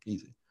faster than him.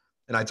 Easy.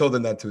 And I told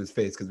him that to his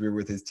face because we were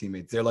with his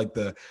teammates. They're like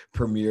the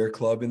premier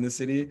club in the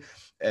city,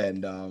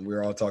 and we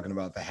were all talking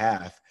about the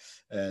half.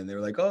 And they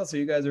were like, oh, so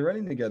you guys are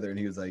running together. And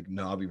he was like,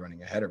 no, I'll be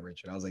running ahead of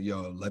Richard. I was like,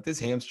 yo, let this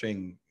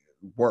hamstring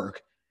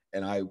work.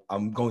 And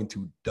I'm going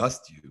to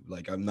dust you.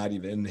 Like, I'm not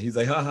even, and he's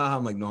like, ha ha.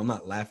 I'm like, no, I'm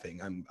not laughing.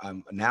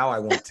 I'm now I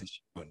want to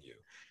shit on you.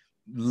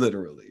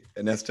 Literally.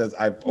 And that's just,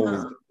 I've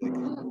always been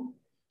like,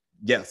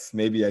 yes,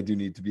 maybe I do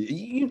need to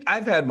be.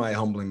 I've had my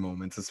humbling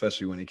moments,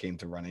 especially when it came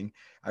to running.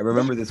 I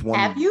remember this one.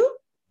 Have you?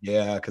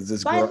 Yeah, because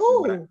this By girl.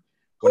 who?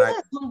 Who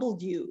has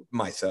humbled you?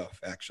 Myself,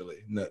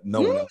 actually.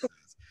 No one else has.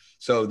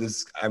 So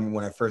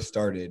when I first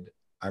started,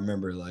 I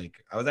remember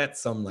like I was at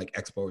some like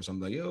expo or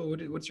something like, yo,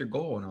 what's your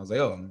goal? And I was like,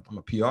 oh, I'm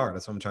a PR.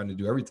 That's what I'm trying to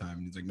do every time.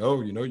 And he's like,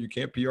 no, you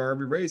can't PR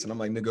every race. And I'm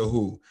like, nigga,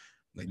 who?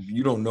 Like,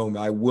 you don't know me.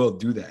 I will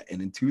do that.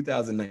 And in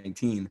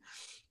 2019,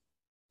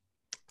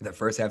 the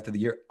first half of the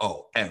year,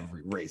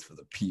 every race was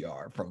a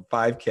PR, from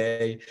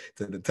 5K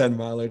to the 10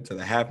 miler to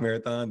the half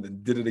marathon, then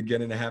did it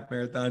again in the half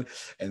marathon.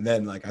 And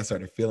then like I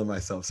started feeling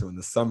myself. So in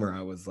the summer,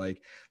 I was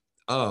like,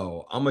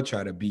 oh, I'm gonna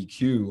try to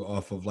BQ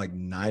off of like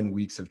 9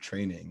 weeks of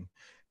training.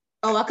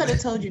 Oh, I could have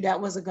told you that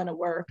wasn't gonna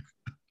work.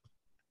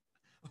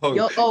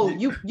 Oh,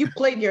 you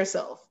played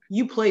yourself.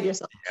 You played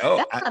yourself.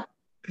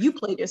 You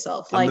played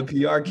yourself. I'm like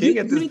the PR king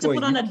at this point. You need to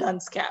put on a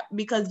dunce cap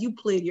because you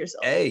played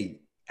yourself. Hey,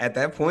 at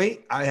that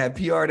point, I had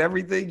PR'd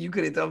everything. You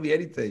couldn't tell me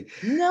anything.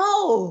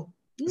 No.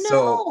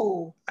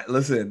 So,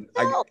 listen,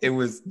 no. It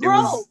was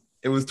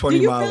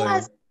 20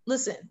 miler.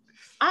 Listen,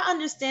 I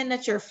understand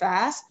that you're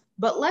fast,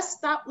 but let's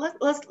stop.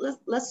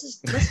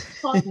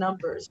 Let's talk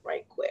numbers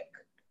right quick.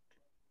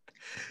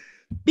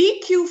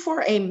 BQ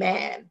for a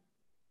man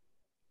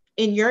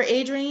in your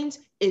age range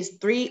is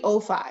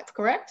 3:05,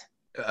 correct?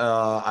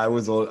 I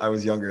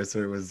was younger,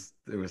 so it was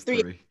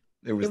 3.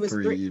 It was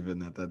 3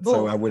 even at that. Boom.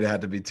 So I would have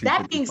had to be 2:55.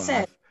 That being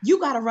said, you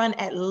got to run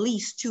at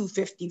least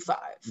 2:55.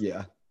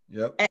 Yeah.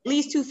 Yep. At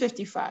least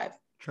 2:55.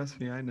 Trust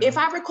me, I know. If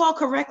I recall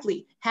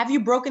correctly, have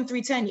you broken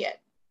 3:10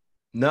 yet?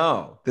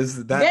 No. This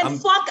is that. Then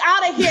fuck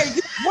out of here.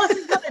 You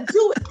wasn't gonna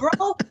do it,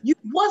 bro. You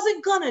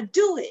wasn't gonna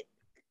do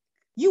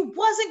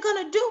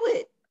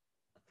it.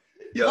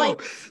 Yo,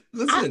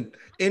 listen.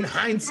 In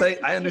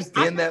hindsight, I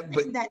understand that,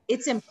 but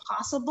it's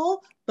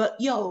impossible. But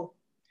yo,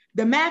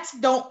 the maths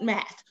don't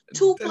math.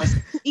 2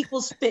 +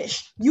 2 =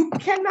 fish. You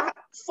cannot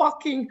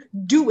fucking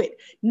do it.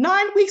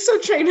 9 weeks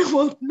of training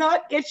will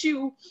not get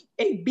you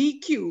a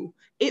BQ.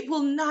 It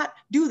will not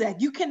do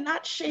that. You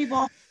cannot shave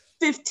off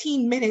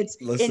 15 minutes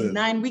in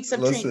 9 weeks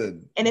of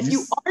training. And if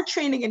you are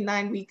training in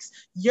 9 weeks,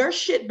 your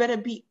shit better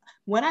be,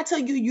 when I tell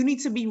you, you need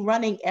to be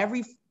running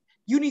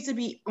You need to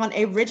be on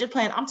a rigid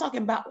plan. I'm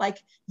talking about like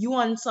you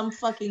on some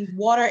fucking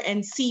water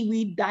and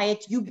seaweed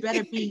diet. You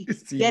better be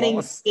Sea getting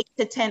moss. 8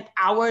 to 10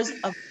 hours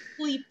of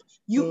sleep.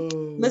 You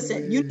Oh,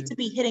 listen, you man. need to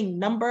be hitting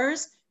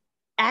numbers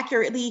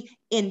accurately,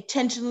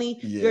 intentionally.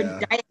 Your Yeah.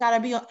 diet gotta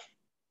be on.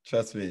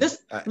 Trust me.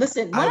 This,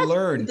 listen, when I I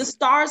learned. the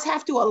stars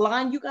have to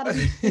align, you gotta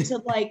be into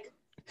like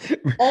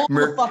all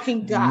the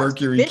fucking gods.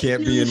 Mercury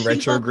can't be Vishnu, in Shiva,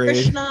 retrograde.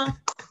 Krishna,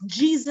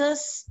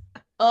 Jesus,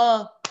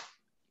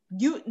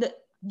 you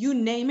you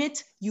name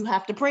it, you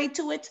have to pray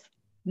to it.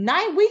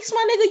 9 weeks,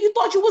 my nigga, you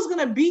thought you was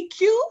gonna beat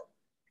Q?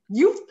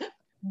 You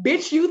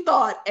bitch, you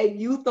thought, and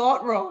you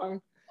thought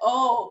wrong.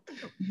 Oh,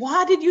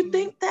 why did you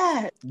think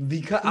that?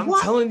 Because I'm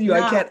What? telling you,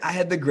 Nah. I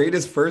had the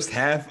greatest first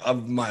half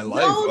of my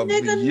life No, of the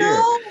nigga, year.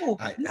 no.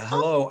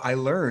 Hello, I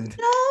learned.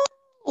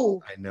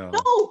 No. I know.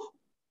 No.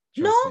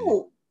 Trust me.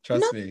 No.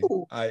 Trust No. me.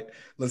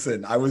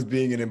 Listen, I was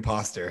being an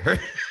imposter.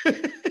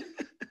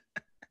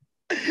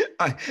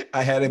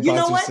 I had You know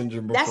imposter what?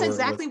 syndrome before. That's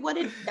exactly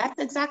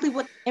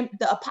what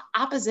the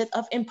opposite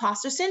of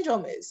imposter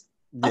syndrome is.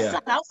 A Yeah.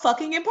 flat out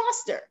fucking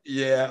imposter.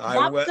 Yeah,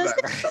 Not the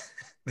syndrome.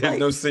 there's Like,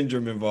 no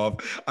syndrome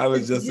involved. I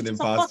was just an you're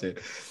just a imposter.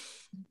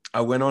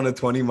 I went on a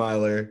 20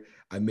 miler.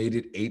 I made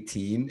it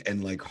 18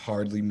 and like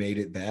hardly made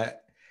it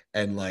that.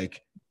 And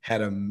like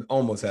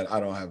almost had, I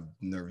don't have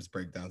nervous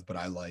breakdowns, but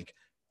I like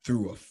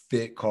threw a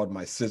fit, called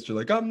my sister,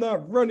 like, I'm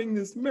not running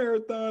this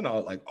marathon,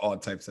 all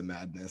types of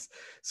madness.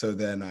 So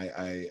then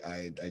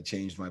I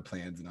changed my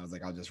plans and I was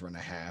like, I'll just run a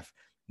half.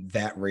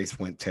 That race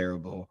went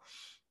terrible.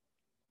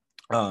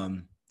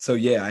 So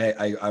yeah,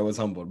 I was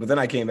humbled, but then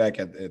I came back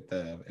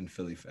in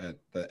Philly at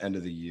the end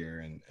of the year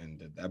and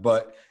did that.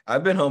 But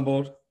I've been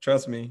humbled,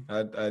 trust me.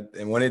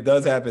 And when it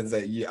does happen,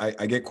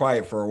 I get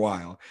quiet for a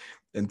while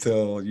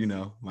until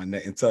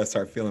until I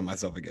start feeling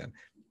myself again.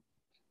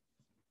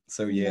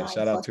 So yeah,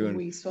 shout out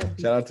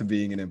to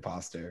being an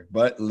imposter.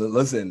 But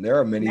listen, there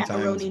are many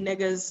macaroni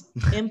times.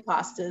 niggas,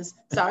 imposters.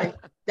 Sorry,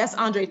 that's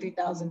Andre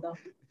 3000 though.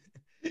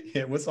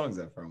 Yeah, what song is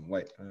that from?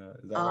 Wait,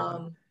 is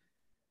that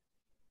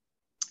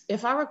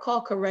if I recall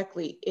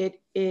correctly,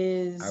 it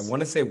is. I want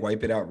to say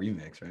 "Wipe It Out"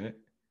 remix, right?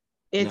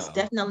 It's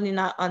definitely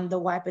not on the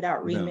Wipe It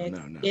Out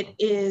remix. No. It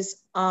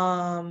is.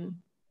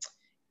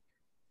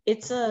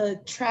 It's a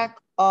track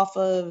off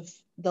of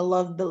The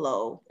Love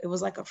Below. It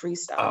was like a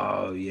freestyle.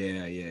 Oh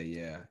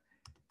yeah.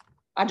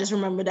 I just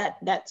remember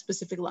that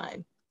specific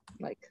line,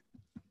 like.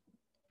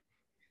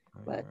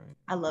 But right.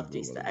 I love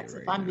D-Stacks.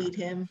 If I meet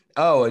him.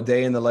 Oh, A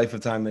Day in the Life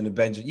of Time in the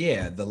Bench.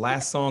 Yeah, the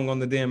last song on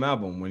the damn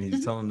album when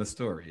he's telling the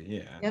story.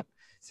 Yeah. Yep.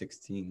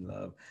 16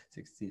 Love,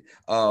 16.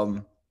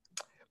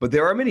 But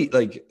there are many,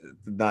 like,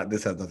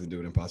 this has nothing to do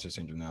with imposter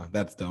syndrome now.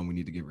 That's dumb. We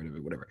need to get rid of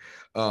it, whatever.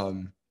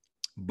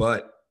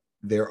 But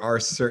there are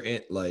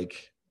certain,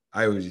 like,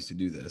 I always used to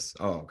do this.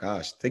 Oh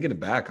gosh, taking it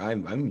back,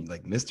 I'm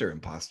like Mr.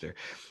 Imposter.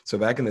 So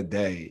back in the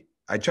day,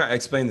 I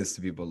explain this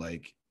to people,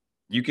 like,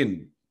 you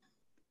can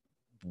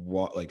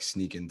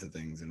sneak into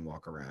things and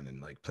walk around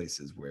in like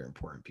places where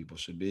important people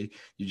should be.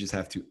 You just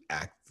have to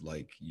act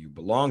like you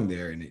belong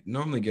there, and it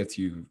normally gets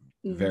you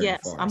very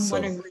far. I'm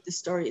wondering where the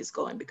story is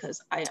going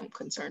because I am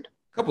concerned.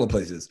 A couple of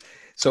places.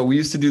 So we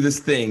used to do this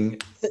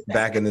thing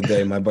back in the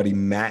day. My buddy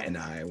Matt and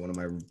I, one of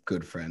my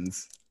good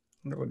friends,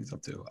 I wonder what he's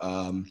up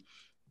to.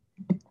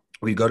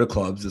 We go to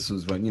clubs. This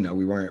was when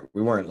we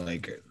weren't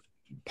like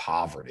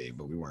poverty,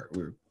 but we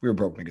were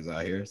broke niggas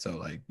out here. So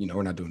like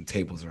we're not doing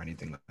tables or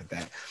anything like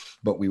that.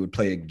 But we would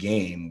play a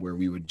game where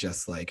we would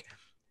just like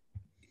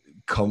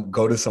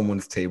go to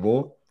someone's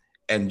table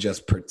and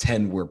just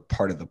pretend we're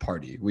part of the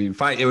party. We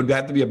find it would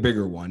have to be a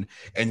bigger one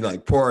and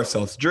like pour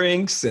ourselves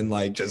drinks and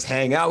like just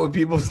hang out with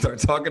people, start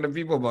talking to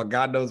people about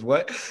God knows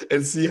what,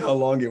 and see how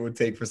long it would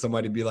take for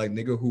somebody to be like,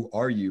 nigga, who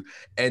are you?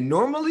 And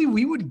normally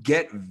we would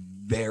get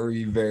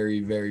very, very,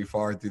 very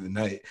far through the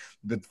night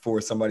before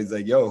somebody's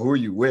like, yo, who are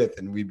you with?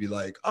 And we'd be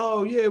like,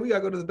 oh yeah, we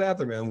gotta go to the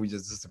bathroom, and we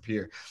just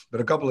disappear.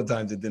 But a couple of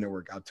times it didn't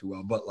work out too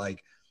well. But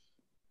like,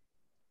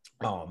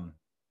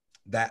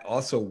 that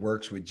also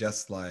works with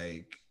just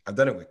like, I've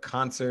done it with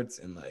concerts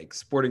and like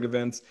sporting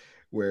events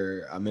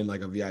where I'm in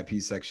like a VIP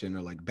section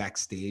or like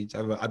backstage.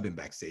 I've been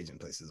backstage in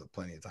places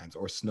plenty of times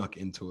or snuck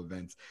into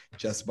events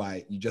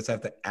you just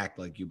have to act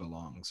like you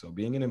belong. So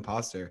being an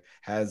imposter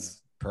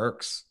has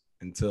perks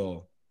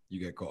until you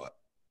get caught.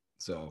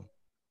 So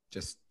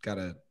just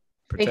gotta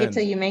pretend. Fake it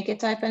till you make it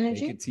type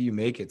energy. Fake it till you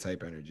make it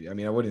type energy. I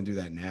mean, I wouldn't do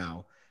that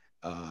now.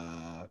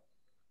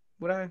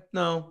 Would I?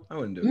 No, I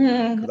wouldn't do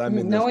it because I'm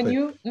in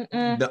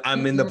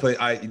I'm in the place.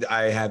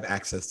 I have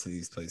access to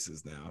these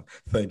places now.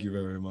 Thank you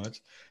very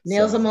much.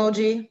 Nails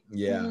emoji.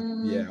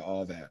 Yeah,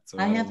 all that. So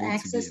I have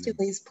access to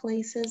these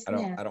places. I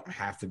don't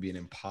have to be an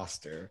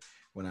imposter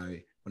when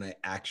I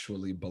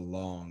actually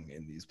belong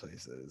in these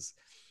places.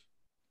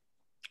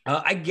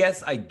 I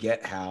guess I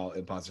get how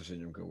imposter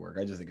syndrome could work.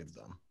 I just think it's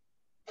dumb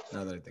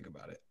now that I think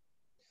about it.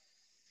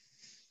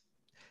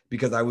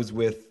 Because I was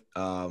with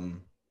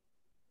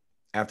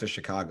after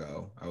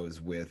Chicago, I was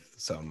with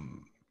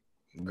some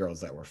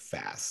girls that were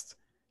fast.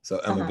 So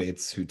Emma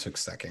Bates, who took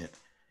second,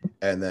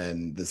 and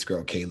then this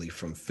girl Kaylee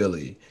from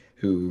Philly,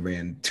 who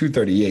ran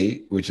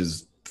 2:38, which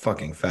is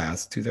fucking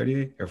fast.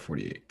 2:38 or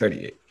 48?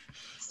 38.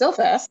 Still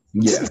fast.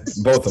 Yeah,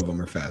 both of them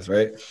are fast,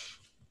 right?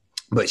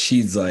 But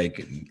she's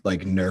like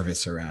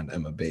nervous around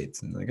Emma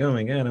Bates and like, oh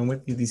my God, I'm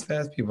with these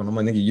fast people. And I'm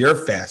like, nigga, you're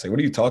fast. Like, what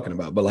are you talking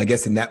about? But I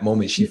guess in that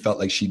moment, she felt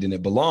like she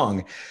didn't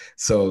belong.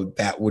 So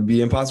that would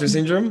be imposter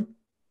syndrome.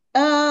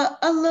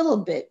 A little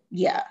bit,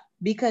 yeah.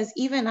 Because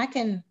even I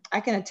can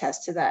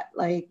attest to that.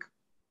 Like,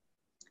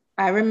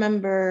 I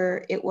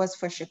remember it was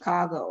for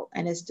Chicago,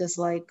 and it's just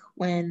like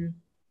when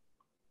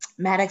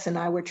Maddox and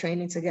I were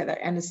training together,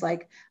 and it's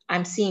like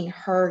I'm seeing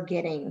her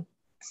getting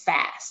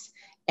fast,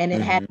 and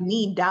it had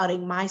me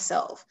doubting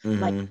myself.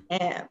 Like,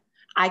 damn,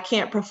 I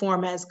can't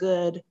perform as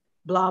good,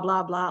 blah,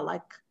 blah, blah.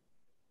 Like,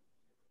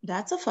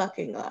 that's a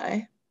fucking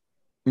lie.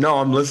 No,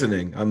 I'm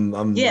listening.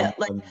 Yeah,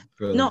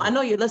 no, I I'm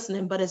know you're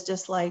listening, but it's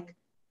just like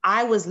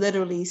I was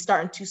literally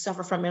starting to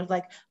suffer from it.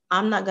 Like,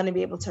 I'm not going to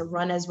be able to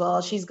run as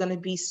well. She's going to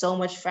be so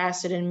much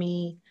faster than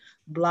me,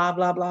 blah,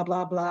 blah, blah,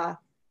 blah, blah.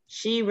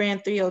 She ran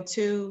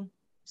 302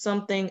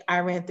 something. I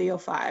ran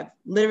 305.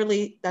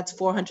 Literally, that's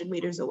 400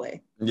 meters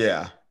away.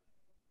 yeah.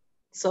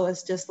 So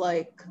it's just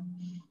like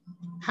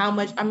how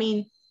much, I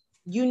mean,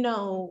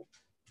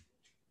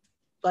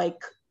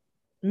 like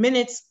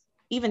minutes,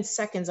 even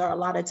seconds are a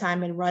lot of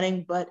time in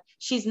running, but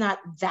she's not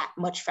that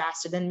much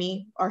faster than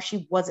me, or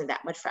she wasn't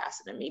that much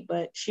faster than me,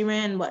 but she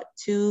ran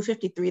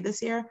 2:53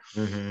 this year.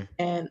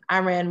 And I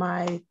ran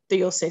my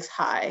 3:06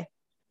 high,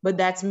 but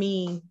that's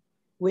me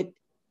with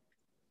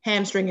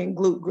hamstring and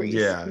glute grease.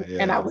 Yeah.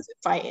 And I wasn't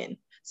fighting.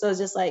 So it's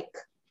just like,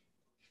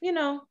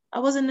 I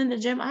wasn't in the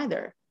gym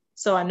either.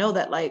 So I know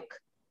that, like,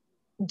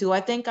 do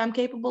I think I'm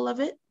capable of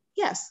it?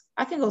 Yes,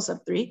 I can go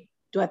sub-3.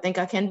 Do I think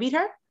I can beat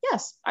her?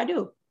 Yes, I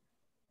do.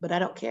 But I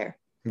don't care.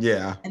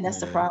 Yeah. And that's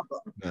the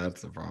problem.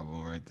 That's the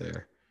problem right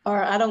there.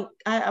 Or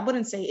I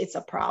wouldn't say it's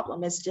a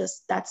problem. That's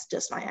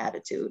just my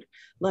attitude.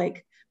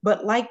 Like,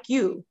 but like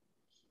you,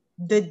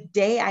 the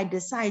day I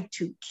decide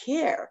to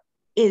care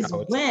is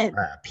when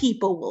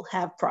people will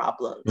have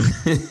problems.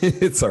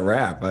 It's a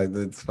wrap.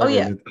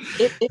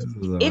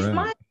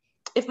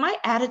 If my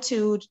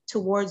attitude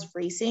towards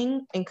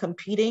racing and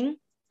competing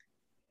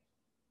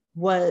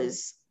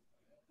was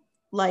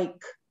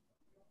like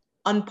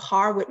on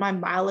par with my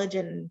mileage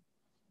and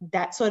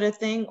that sort of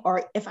thing,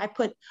 or if I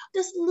put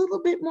just a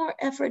little bit more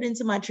effort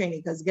into my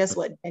training, because guess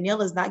what?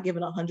 Danielle is not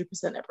giving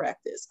 100% at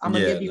practice. I'm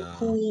gonna give you a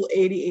cool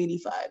 80,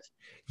 85.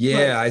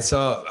 Yeah,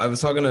 I was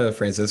talking to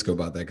Francisco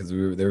about that because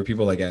there were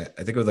people like I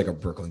think it was like a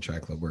Brooklyn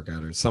Track Club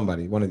workout or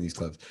somebody, one of these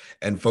clubs,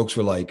 and folks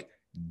were like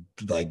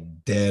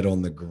dead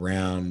on the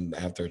ground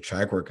after a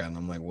track workout. And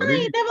I'm like, what?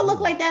 I never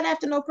look like that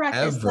after no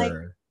practice.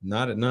 Ever.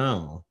 Like,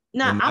 no.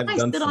 Nah, I might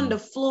sit on the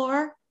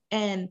floor,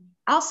 and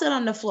I'll sit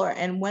on the floor.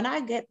 And when I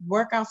get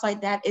workouts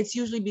like that, it's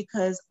usually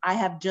because I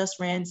have just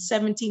ran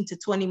 17 to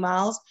 20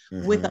 miles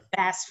with a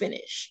fast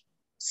finish.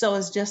 So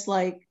it's just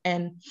like,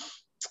 and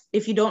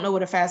if you don't know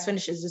what a fast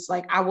finish is, it's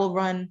like I will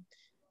run.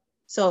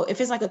 So if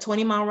it's like a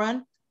 20-mile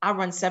run, I'll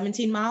run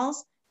 17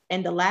 miles.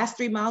 And the last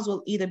 3 miles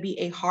will either be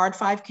a hard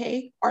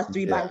 5K or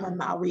 3 by 1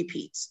 mile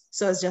repeats.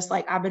 So it's just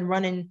like I've been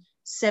running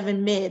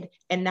 7 mid,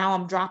 and now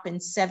I'm dropping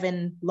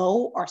 7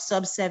 low or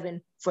sub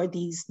 7 for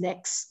these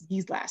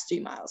last 3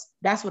 miles.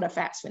 That's what a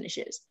fast finish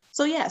is.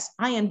 So yes,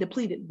 I am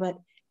depleted, but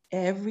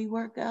every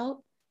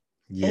workout,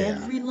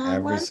 every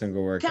long run,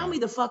 single workout, count me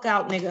the fuck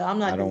out, nigga. I'm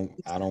not.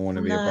 I don't want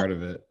to be a part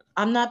of it.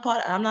 I'm not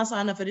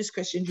signing up for this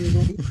Christian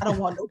Jubilee. I don't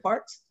want no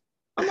parts.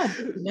 I'm not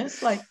doing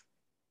this. Like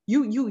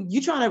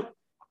you trying to,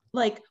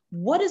 like,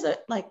 what is it?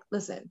 Like,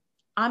 listen,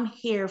 I'm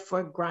here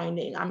for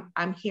grinding.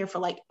 I'm here for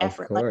like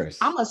effort. Like,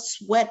 I'm a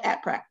sweat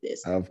at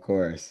practice. Of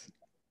course.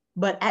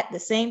 But at the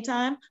same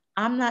time,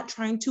 I'm not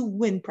trying to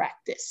win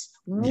practice.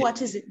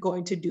 What is it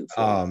going to do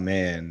for you?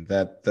 Man,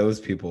 those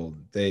people,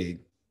 they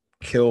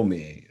kill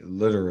me,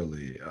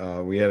 literally.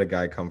 We had a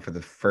guy come for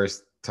the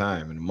first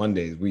time, and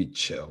Mondays we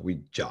chill,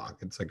 we jog.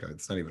 It's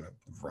not even a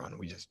run.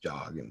 We just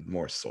jog and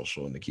more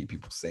social and to keep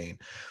people sane.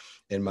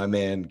 And my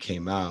man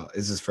came out.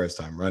 It's his first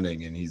time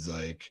running, and he's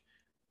like,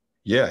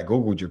 yeah, I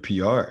Googled your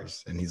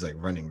PRs, and he's like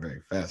running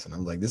very fast. And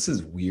I'm like, this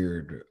is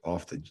weird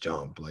off the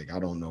jump. Like, I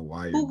don't know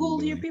why you're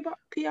Googled your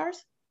PRs?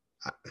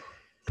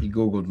 He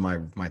Googled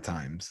my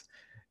times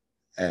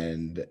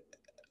and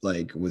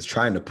like was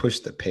trying to push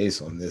the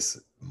pace on this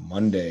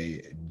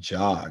Monday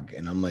jog.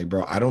 And I'm like,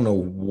 bro, I don't know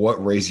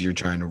what race you're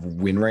trying to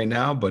win right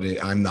now, but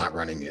I'm not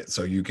running it.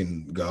 So you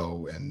can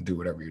go and do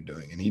whatever you're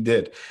doing. And he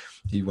did.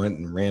 He went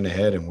and ran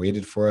ahead and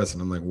waited for us.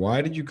 And I'm like,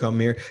 why did you come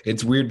here?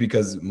 It's weird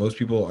because most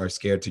people are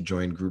scared to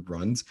join group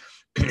runs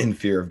in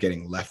fear of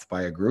getting left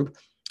by a group.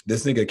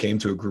 This nigga came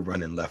to a group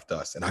run and left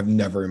us. And I've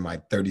never in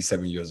my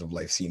 37 years of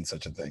life seen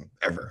such a thing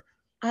ever.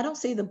 I don't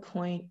see the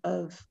point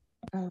of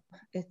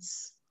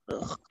it's.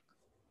 Ugh.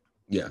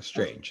 Yeah,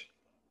 strange.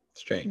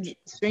 Strange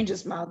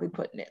is mildly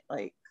putting it.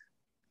 Like,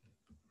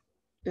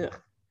 ugh,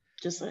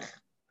 just like.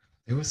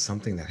 There was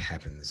something that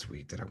happened this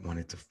week that I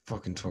wanted to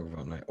fucking talk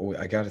about. And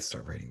I got to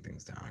start writing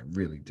things down. I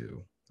really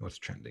do. What's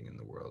trending in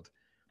the world?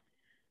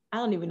 I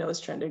don't even know what's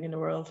trending in the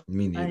world.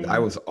 Me neither. I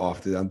was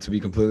off. To be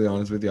completely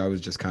honest with you, I was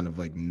just kind of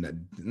like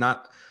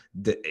not.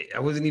 I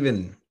wasn't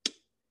even.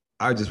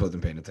 I just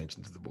wasn't paying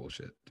attention to the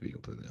bullshit. To be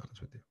completely honest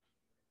with you,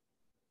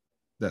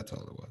 that's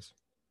all it was.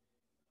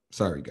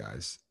 Sorry,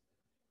 guys.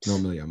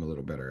 Normally, I'm a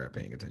little better at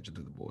paying attention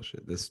to the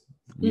bullshit. This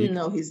week,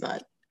 No, he's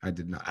not. I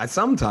did not.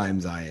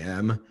 Sometimes I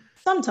am.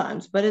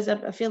 Sometimes, but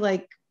I feel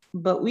like,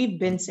 but we've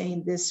been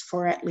saying this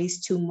for at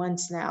least 2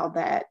 months now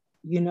that,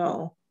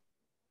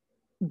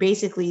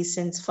 basically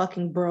since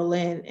fucking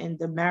Berlin and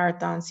the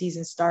marathon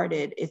season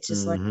started, it's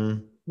just like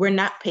we're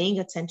not paying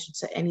attention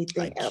to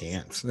anything else.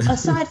 Can't.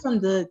 Aside from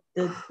the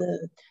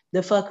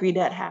fuckery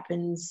that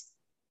happens,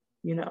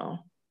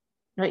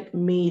 like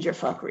major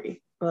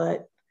fuckery.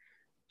 But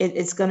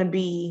it's gonna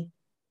be,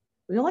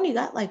 we only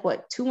got like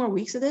what, 2 more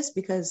weeks of this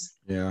because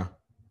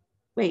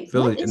wait,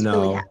 Philly, what is no.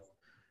 Philly happening?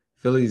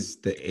 Philly's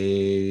the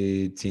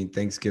 18th,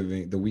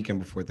 Thanksgiving, the weekend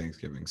before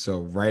Thanksgiving. So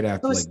right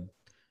after,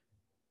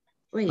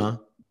 wait, huh?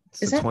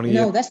 It's is the that 20th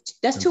no?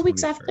 That's 2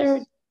 weeks 21st. after.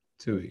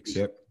 2 weeks,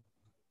 yep.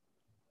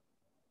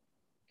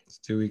 It's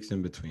 2 weeks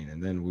in between,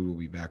 and then we will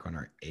be back on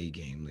our A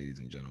game, ladies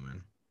and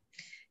gentlemen.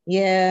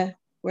 Yeah,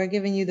 we're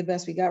giving you the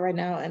best we got right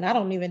now, and I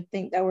don't even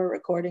think that we're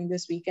recording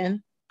this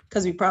weekend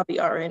because we probably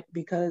aren't.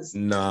 Because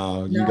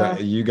No,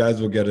 you guys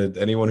will get it.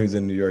 Anyone who's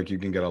in New York, you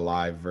can get a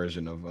live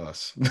version of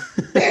us.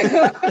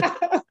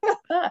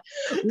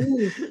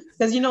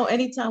 Because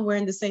anytime we're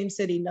in the same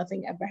city,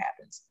 nothing ever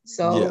happens.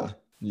 So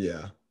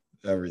yeah,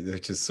 everything.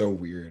 It's just so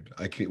weird.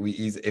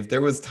 If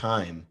there was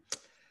time,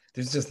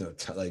 there's just no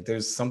time. Like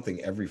there's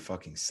something every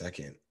fucking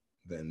second.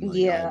 Then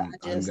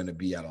I'm gonna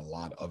be at a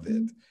lot of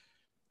it.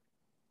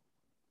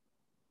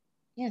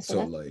 Yeah.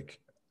 So like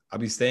I'll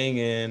be staying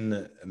in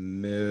I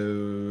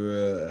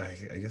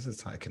guess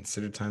it's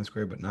considered Times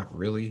Square, but not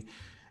really.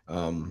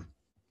 The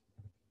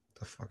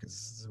fuck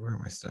is where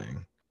am I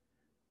staying?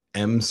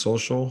 M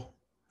Social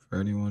for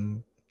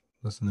anyone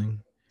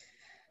listening.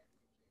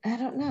 I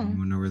don't know.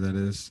 Anyone know where that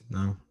is?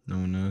 No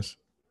one knows.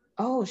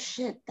 Oh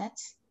shit,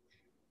 that's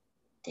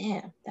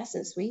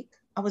this week.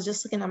 I was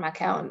just looking at my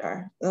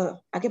calendar.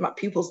 I get my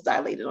pupils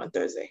dilated on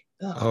Thursday.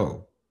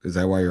 Oh, is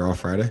that why you're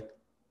off Friday?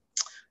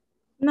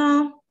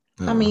 No.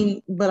 I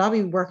mean, but I'll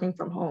be working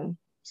from home,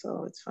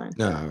 so it's fine.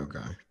 No,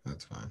 okay,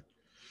 that's fine.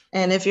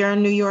 And if you're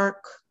in New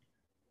York,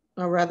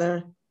 or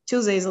rather,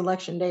 Tuesday's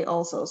election day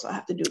also, so I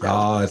have to do that.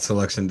 Oh, it's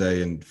election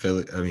day in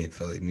Philly,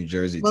 New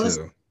Jersey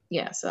too.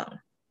 Yeah, so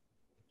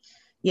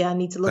I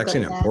need to look at that. It's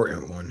actually an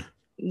important one.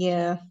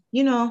 Yeah,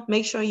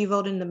 make sure you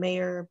vote in the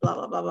mayor, blah,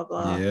 blah, blah, blah,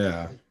 blah.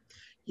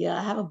 Yeah,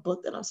 I have a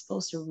book that I'm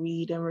supposed to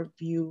read and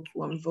review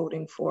who I'm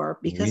voting for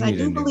because I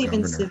do believe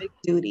in civic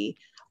duty.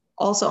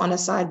 Also, on a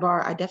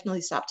sidebar, I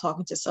definitely stopped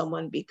talking to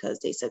someone because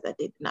they said that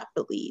they did not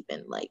believe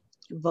in like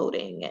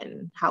voting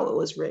and how it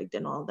was rigged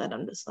and all that.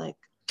 I'm just like,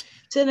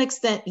 to an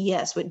extent,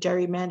 yes, with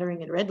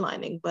gerrymandering and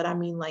redlining, but I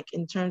mean, like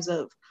in terms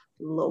of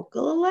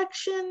local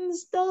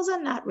elections, those are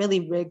not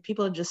really rigged.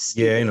 People are just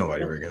ain't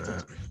nobody rigging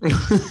that.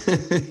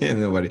 ain't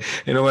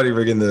nobody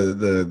rigging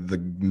the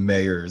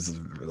mayor's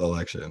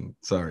election.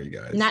 Sorry,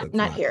 guys.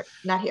 Not here.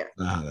 Not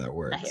how that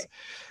works. Not here.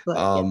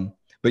 But,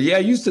 But yeah, I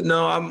used to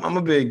know I'm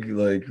a big,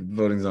 like,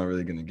 voting's not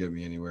really going to get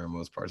me anywhere in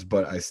most parts,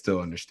 but I still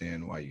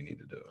understand why you need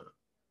to do it.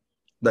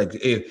 Like,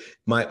 if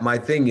my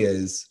thing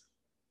is,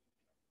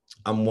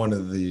 I'm one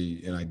of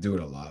and I do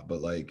it a lot,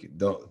 but like,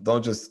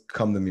 don't just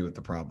come to me with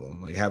the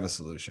problem. Like, have a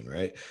solution,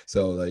 right?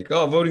 So like,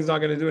 oh, voting's not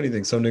going to do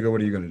anything. So nigga,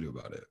 what are you going to do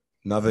about it?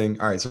 Nothing.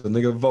 All right, so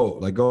nigga,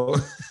 vote. Like, go.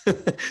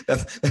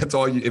 that's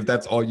all you. If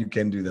that's all you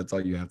can do, that's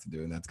all you have to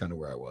do, and that's kind of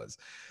where I was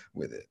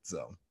with it.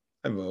 So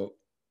I vote,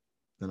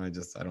 and I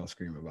don't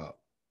scream about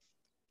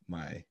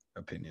my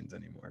opinions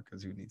anymore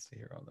because who needs to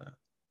hear all that?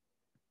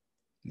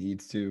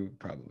 Needs to?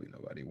 Probably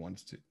nobody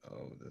wants to.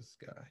 Oh, this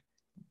guy.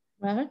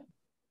 What?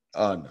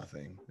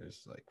 Nothing.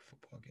 There's like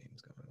football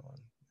games going on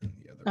in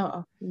the other.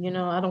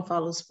 I don't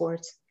follow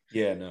sports.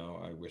 Yeah, no,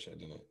 I wish I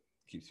didn't.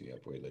 Keeps me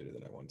up way later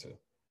than I want to.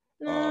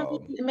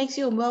 No, it makes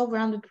you a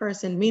well-rounded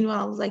person.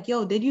 Meanwhile, I was like,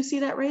 yo, did you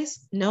see that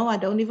race? No, I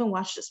don't even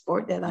watch the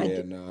sport that I do.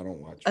 Yeah, no, I don't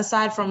watch.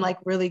 Aside from like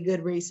really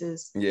good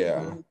races.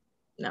 Yeah.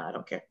 No, I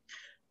don't care.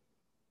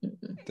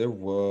 There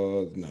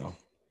was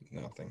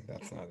nothing.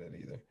 That's not it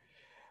either.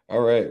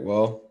 All right.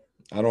 Well,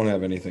 I don't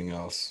have anything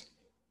else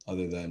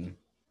other than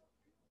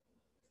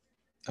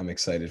I'm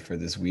excited for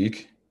this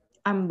week.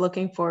 I'm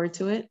looking forward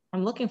to it.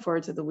 I'm looking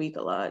forward to the week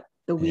a lot.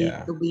 The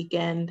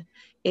weekend.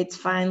 It's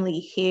finally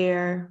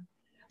here.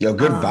 Yo,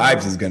 Good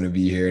Vibes is gonna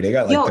be here. They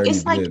got like 30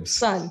 it's bibs. Like,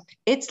 son,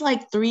 it's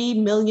like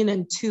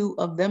 3,002,000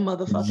 of them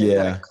motherfuckers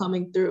that are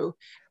coming through.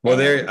 Well,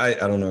 I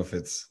don't know if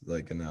it's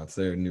like announced.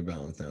 They're New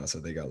Balance now, so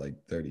they got like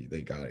 30.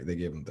 They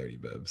gave them 30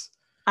 bibs.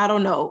 I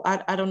don't know.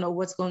 I don't know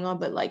what's going on,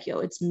 but like, yo,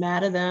 it's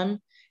mad at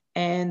them.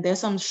 And there's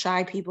some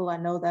shy people I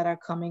know that are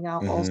coming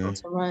out also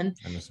to run.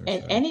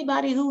 And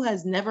anybody who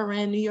has never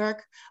ran New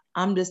York,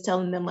 I'm just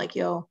telling them like,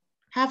 yo,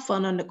 have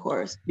fun on the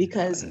course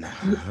because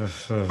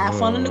have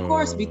fun on the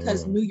course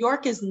because New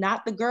York is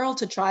not the girl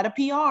to try to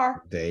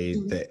PR.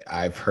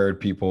 I've heard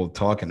people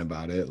talking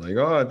about it, like,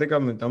 oh, I think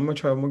I'm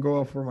gonna go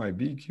out for my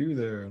BQ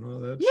there and all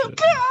that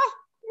shit.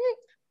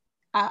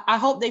 I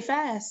hope they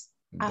fast.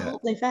 I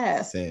hope they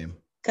fast. Same.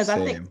 Because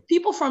I think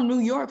people from New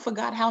York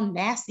forgot how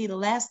nasty the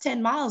last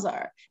 10 miles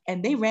are,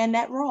 and they ran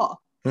that raw.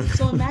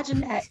 So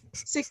imagine that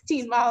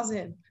 16 miles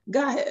in.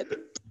 Go ahead.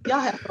 Y'all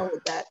have fun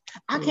with that.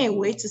 I can't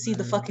wait to see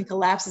the fucking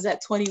collapses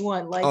at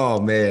 21. Like, oh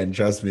man,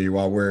 trust me.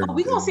 While we're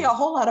gonna see a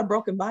whole lot of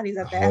broken bodies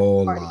at that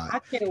whole party. lot. I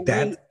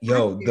can't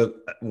wait.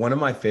 One of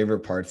my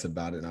favorite parts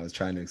about it, and I was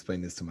trying to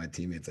explain this to my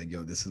teammates, like,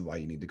 yo, this is why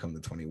you need to come to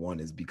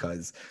 21, is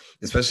because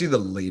especially the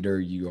later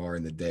you are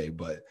in the day,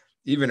 but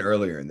even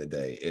earlier in the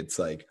day, it's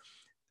like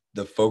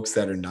the folks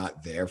that are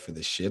not there for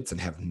the shits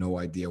and have no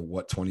idea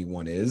what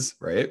 21 is,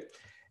 right?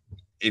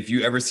 If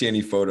you ever see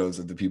any photos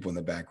of the people in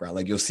the background,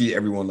 like you'll see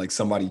everyone, like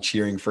somebody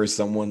cheering for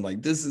someone,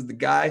 like this is the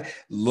guy.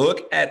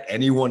 Look at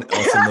anyone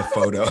else in the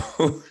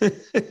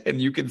photo and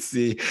you can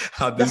see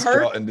how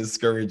distraught and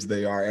discouraged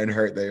they are and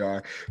hurt they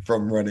are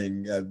from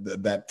running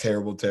that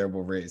terrible,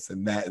 terrible race.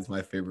 And that is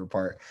my favorite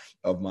part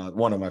of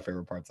one of my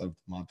favorite parts of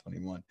Mod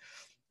 21.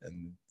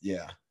 And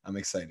yeah, I'm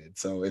excited.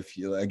 So if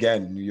you,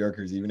 again, New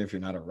Yorkers, even if you're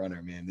not a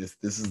runner, man, this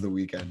is the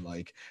weekend.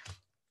 Like,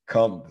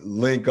 come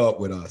link up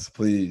with us,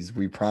 please.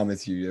 We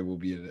promise you it will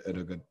be a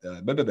good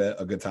time.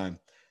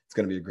 It's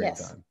going to be a great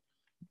time.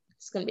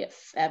 It's going to be a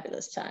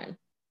fabulous time.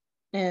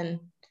 And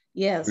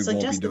yeah,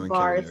 suggest the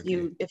bar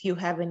if you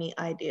have any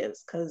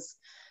ideas, because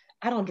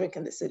I don't drink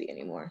in the city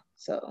anymore.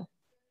 So.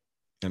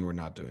 And we're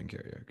not doing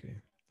karaoke,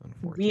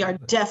 unfortunately. We are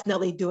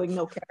definitely doing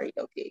no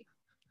karaoke.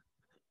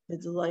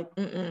 It's like,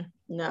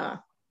 nah.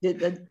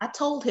 I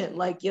told him,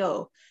 like,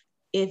 yo,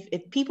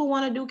 if people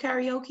want to do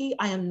karaoke,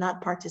 I am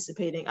not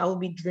participating. I will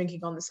be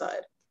drinking on the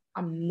side.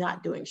 I'm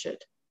not doing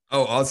shit.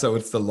 Oh, also,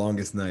 it's the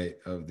longest night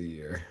of the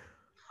year.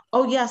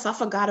 Oh, yes. I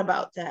forgot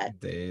about that.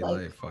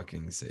 Daylight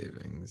fucking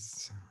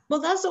savings.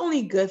 Well, that's the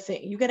only good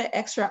thing. You get an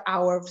extra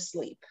hour of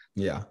sleep.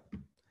 Yeah.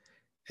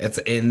 It's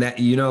in that,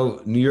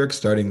 New York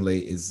starting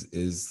late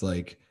is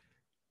like,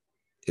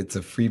 it's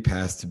a free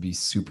pass to be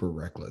super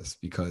reckless,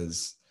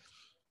 because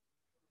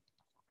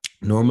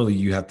normally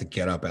you have to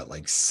get up at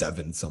like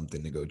 7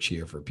 something to go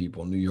cheer for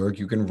people. In New York,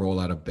 you can roll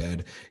out of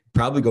bed,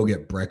 probably go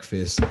get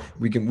breakfast.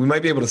 We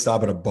might be able to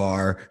stop at a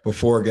bar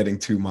before getting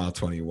to mile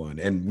 21,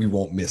 and we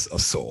won't miss a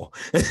soul.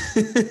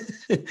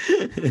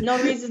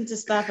 No reason to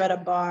stop at a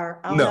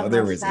bar. No,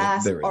 there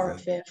isn't. Or a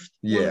fifth.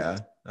 Yeah,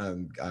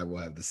 I will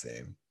have the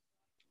same.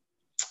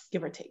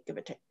 Give or take.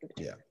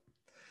 Yeah.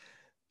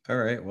 All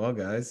right. Well,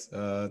 guys,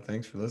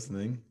 thanks for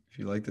listening. If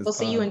you like this, we'll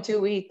see you in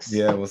 2 weeks.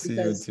 Yeah, we'll see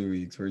you in 2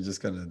 weeks. We're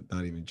just gonna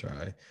not even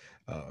try.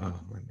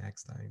 My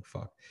next dying.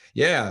 Fuck.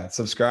 Yeah,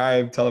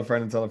 subscribe, tell a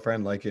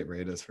friend, like it,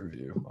 rate us,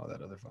 review, all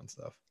that other fun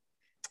stuff.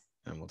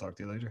 And we'll talk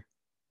to you later.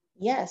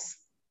 Yes.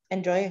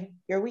 Enjoy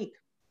your week.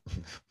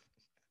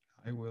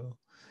 I will.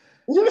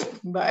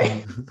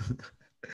 Bye.